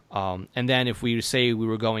 And then if we say we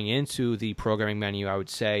were going into the programming menu, I would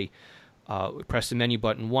say press the menu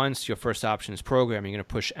button once. Your first option is programming. You're going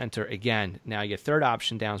to push enter again. Now your third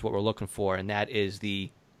option down is what we're looking for, and that is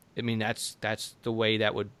that's the way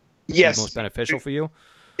that would be most beneficial for you.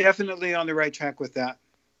 Definitely on the right track with that.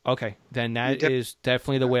 Okay, then that is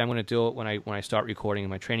definitely the way I'm going to do it when I start recording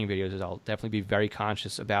my training videos. Is I'll definitely be very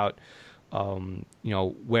conscious about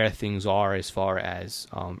where things are as far as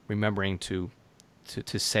remembering to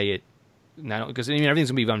say it. Not because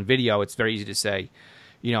everything's going to be on video. It's very easy to say,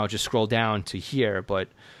 just scroll down to here. But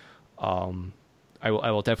I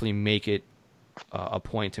will definitely make it a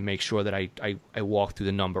point to make sure that I walk through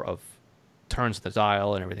the number of turns of the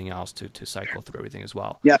dial and everything else to cycle through everything as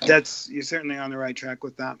well. Yeah, you're certainly on the right track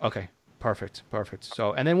with that. Okay, perfect.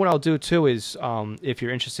 So, and then what I'll do too is, if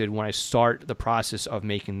you're interested, when I start the process of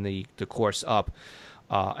making the course up,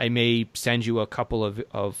 I may send you a couple of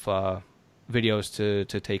videos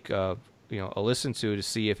to take a listen to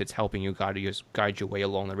see if it's helping you guide your way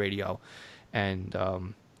along the radio, and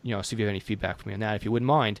see if you have any feedback from me on that, if you wouldn't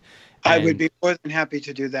mind. I would be more than happy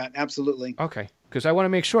to do that. Absolutely. Okay. Because I want to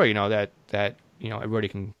make sure, that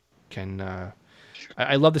everybody can.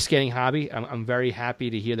 I love the scanning hobby. I'm very happy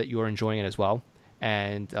to hear that you are enjoying it as well.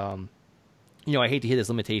 And I hate to hear there's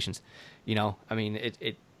limitations.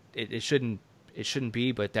 It shouldn't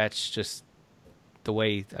be, but that's just the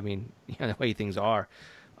way. The way things are.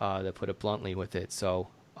 To put it bluntly with it. So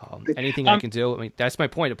anything I can do. That's my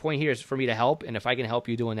point. The point here is for me to help, and if I can help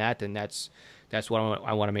you doing that, then that's what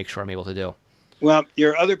I want to make sure I'm able to do. Well,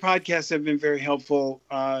 your other podcasts have been very helpful,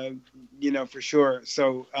 for sure.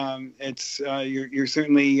 So it's you're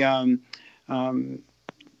certainly again,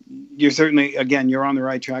 you're on the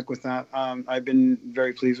right track with that. I've been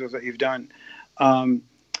very pleased with what you've done. I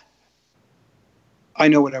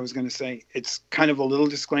know what I was going to say. It's kind of a little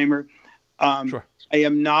disclaimer. Sure. I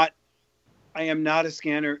am not a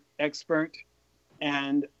scanner expert,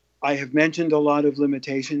 and I have mentioned a lot of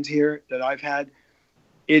limitations here that I've had.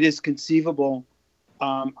 It is conceivable.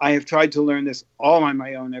 I have tried to learn this all on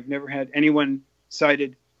my own. I've never had anyone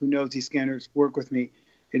cited who knows these scanners work with me.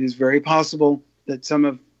 It is very possible that some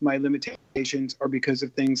of my limitations are because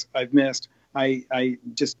of things I've missed. I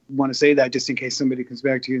just want to say that just in case somebody comes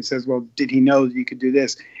back to you and says, well, did he know that you could do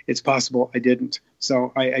this? It's possible I didn't.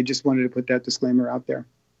 So I just wanted to put that disclaimer out there.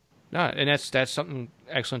 No, and that's something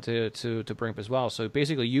excellent to bring up as well. So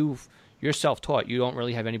basically you're self-taught. You don't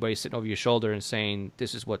really have anybody sitting over your shoulder and saying,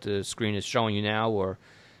 this is what the screen is showing you now, or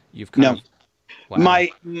you've kind of... Wow.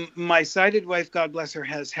 My sighted wife, God bless her,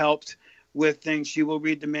 has helped with things. She will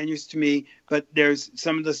read the menus to me, but there's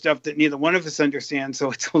some of the stuff that neither one of us understands,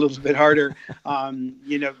 so it's a little bit harder,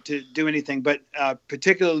 to do anything. But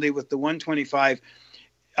particularly with the 125,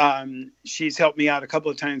 she's helped me out a couple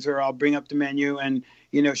of times where I'll bring up the menu and,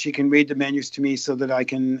 she can read the menus to me so that I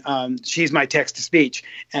can, she's my text to speech,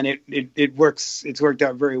 and it works. It's worked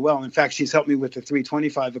out very well. In fact, she's helped me with the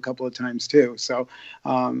 325 a couple of times too. So,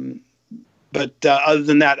 but other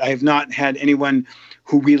than that, I have not had anyone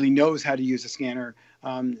who really knows how to use a scanner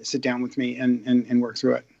sit down with me and work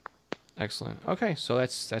through it. Excellent. Okay. So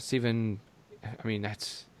that's even,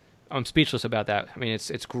 I'm speechless about that.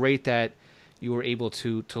 It's great that you were able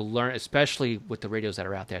to learn, especially with the radios that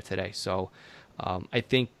are out there today. So, I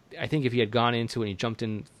think if you had gone into it and you jumped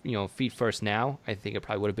in, feet first now, I think it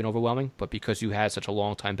probably would have been overwhelming. But because you had such a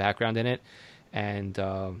long time background in it, and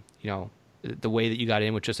the way that you got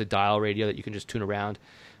in with just a dial radio that you can just tune around,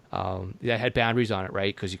 that had boundaries on it,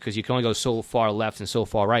 right? Because you can only go so far left and so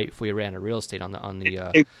far right before you ran out of real estate on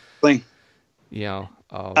the. Exactly.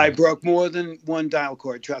 I broke more than one dial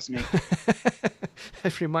cord. Trust me.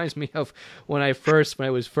 It reminds me of when I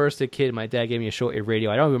was first a kid. My dad gave me a shortwave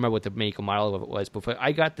radio. I don't remember what the make and model of it was, but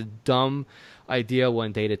I got the dumb idea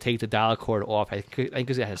one day to take the dial cord off. I think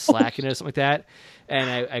because it had slack in it or something like that,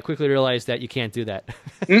 and I quickly realized that you can't do that.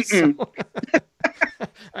 So,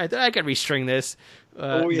 I thought I could restring this.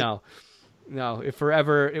 No. No,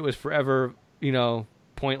 it was forever,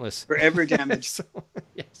 pointless. Forever damaged. So,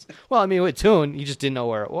 yes. Well, I mean, with tune, you just didn't know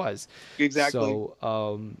where it was. Exactly. So,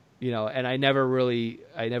 and I never really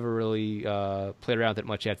played around with it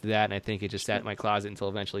much after that, and I think it just sat in my closet until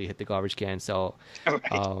eventually it hit the garbage can. So,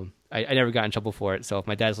 Right. I never got in trouble for it. So if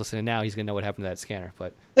my dad's listening now, he's gonna know what happened to that scanner.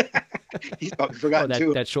 But He's probably forgotten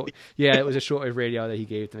too. that short, yeah, it was a shortwave radio that he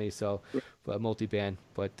gave to me. So, but multi-band.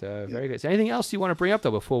 But very good. Is there anything else you want to bring up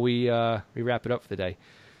though before we wrap it up for the day?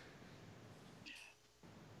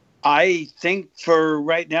 I think for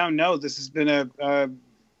right now, no. This has been as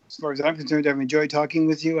far as I'm concerned, I've enjoyed talking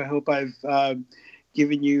with you. I hope I've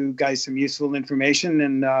given you guys some useful information,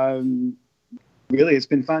 and really, it's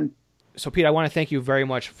been fun. So, Pete, I want to thank you very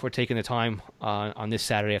much for taking the time on this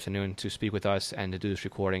Saturday afternoon to speak with us and to do this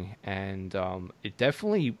recording. And it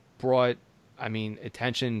definitely brought,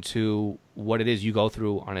 attention to what it is you go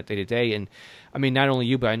through on a day-to-day. And, not only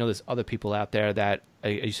you, but I know there's other people out there that,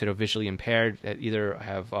 you said, are visually impaired, that either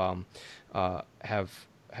have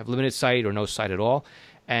limited sight or no sight at all,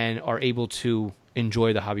 and are able to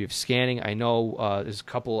enjoy the hobby of scanning. I know there's a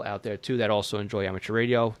couple out there, too, that also enjoy amateur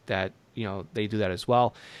radio, that, they do that as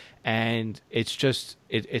well. And it's just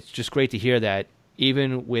great to hear that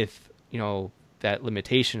even with that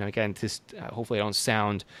limitation. Again, hopefully I don't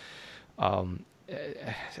sound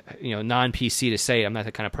non-PC to say it. I'm not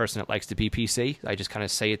the kind of person that likes to be PC. I just kind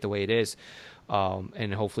of say it the way it is,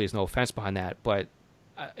 and hopefully there's no offense behind that. But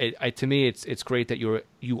to me, it's great that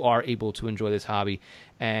you are able to enjoy this hobby,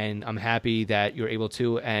 and I'm happy that you're able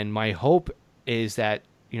to. And my hope is that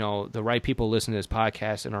the right people listen to this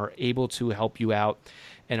podcast and are able to help you out,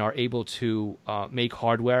 and are able to make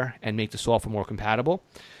hardware and make the software more compatible,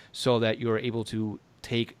 so that you're able to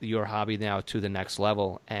take your hobby now to the next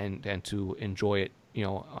level and to enjoy it,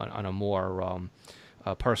 on a more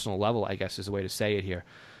personal level, I guess is the way to say it here.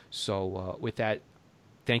 So with that,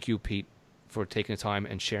 thank you, Pete, for taking the time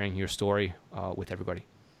and sharing your story with everybody.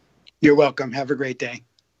 You're welcome. Have a great day.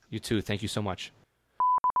 You too. Thank you so much.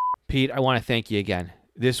 Pete, I want to thank you again.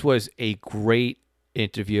 This was a great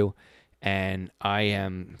interview, and I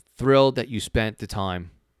am thrilled that you spent the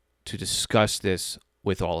time to discuss this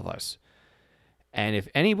with all of us. And if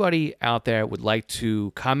anybody out there would like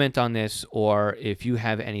to comment on this, or if you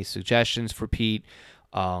have any suggestions for Pete,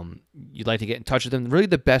 you'd like to get in touch with him, really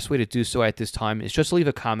the best way to do so at this time is just leave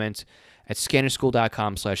a comment at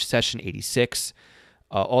scannerschool.com/session86.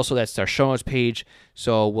 Also, that's our show notes page,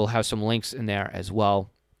 so we'll have some links in there as well.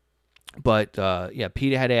 But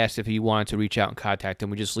Peter had asked if he wanted to reach out and contact him.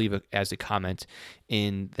 We just leave it as a comment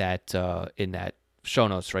in that show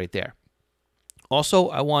notes right there. Also,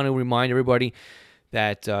 I want to remind everybody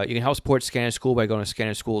that you can help support Scanner School by going to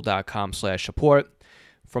scannerschool.com/support.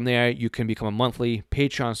 From there, you can become a monthly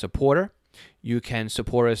Patreon supporter. You can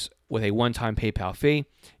support us with a one-time PayPal fee.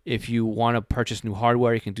 If you want to purchase new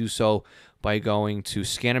hardware, you can do so by going to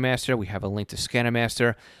ScannerMaster. We have a link to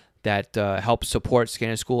ScannerMaster that helps support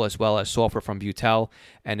Scanner School, as well as software from Butel.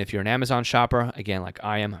 And if you're an Amazon shopper, again, like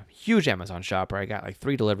I am, a huge Amazon shopper. I got like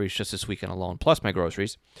 3 deliveries just this weekend alone, plus my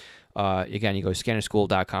groceries. Again, you go to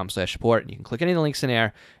scannerschool.com/support, and you can click any of the links in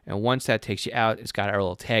there. And once that takes you out, it's got our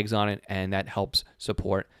little tags on it, and that helps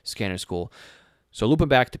support Scanner School. So looping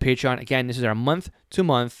back to Patreon, again, this is our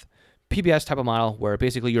month-to-month PBS type of model, where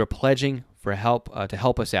basically you're pledging for help to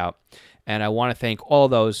help us out. And I want to thank all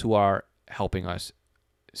those who are helping us.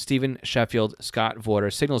 Stephen Sheffield, Scott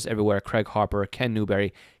Vorder, Signals Everywhere, Craig Harper, Ken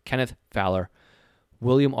Newberry, Kenneth Fowler,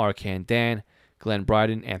 William Arcan, Dan, Glenn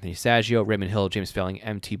Bryden, Anthony Saggio, Raymond Hill, James Felling,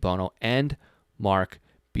 MT Bono, and Mark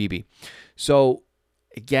Beebe. So,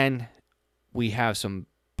 again, we have some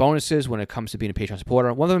bonuses when it comes to being a Patreon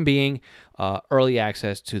supporter. One of them being early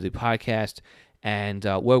access to the podcast. And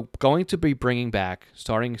we're going to be bringing back,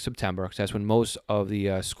 starting September, because that's when most of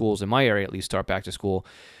the schools in my area at least start back to school.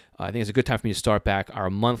 I think it's a good time for me to start back our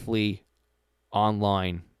monthly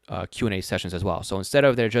online Q&A sessions as well. So instead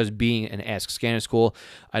of there just being an Ask Scanner School,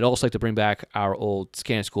 I'd also like to bring back our old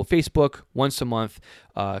Scanner School Facebook once a month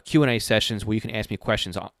Q&A sessions where you can ask me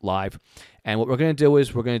questions live. And what we're going to do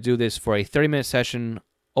is we're going to do this for a 30-minute session,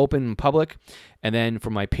 open in public, and then for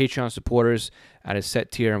my Patreon supporters at a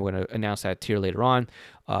set tier, and we're going to announce that tier later on,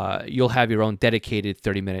 you'll have your own dedicated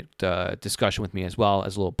 30-minute discussion with me as well,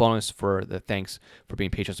 as a little bonus for the thanks for being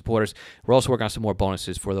Patreon supporters. We're also working on some more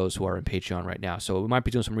bonuses for those who are in Patreon right now. So we might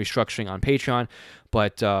be doing some restructuring on Patreon,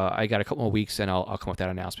 but I got a couple more weeks, and I'll come with that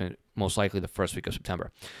announcement, most likely the first week of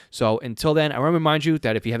September. So until then, I want to remind you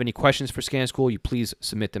that if you have any questions for Scanner School, you please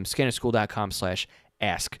submit them, scannerschool.com/ask.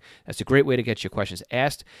 ask. That's a great way to get your questions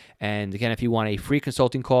asked. And again, if you want a free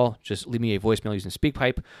consulting call, just leave me a voicemail using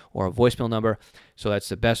SpeakPipe or a voicemail number. So that's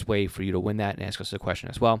the best way for you to win that and ask us a question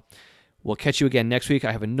as well. We'll catch you again next week.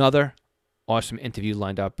 I have another awesome interview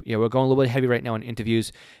lined up. We're going a little bit heavy right now on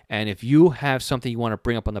interviews. And if you have something you want to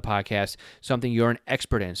bring up on the podcast, something you're an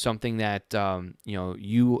expert in, something that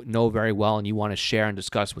you know very well and you want to share and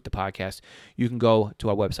discuss with the podcast, you can go to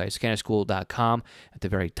our website, scannerschool.com. At the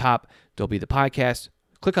very top, there'll be the podcast.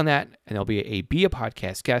 Click on that, and there'll be a Be a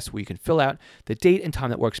Podcast Guest where you can fill out the date and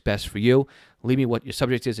time that works best for you. Leave me what your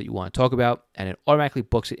subject is that you want to talk about, and it automatically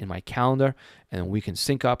books it in my calendar, and then we can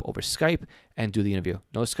sync up over Skype and do the interview.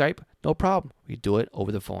 No Skype? No problem. We do it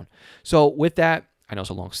over the phone. So with that, I know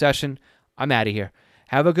it's a long session. I'm out of here.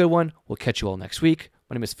 Have a good one. We'll catch you all next week.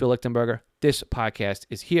 My name is Phil Lichtenberger. This podcast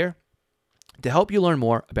is here to help you learn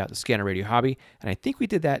more about the Scanner Radio hobby, and I think we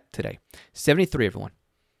did that today. 73, everyone.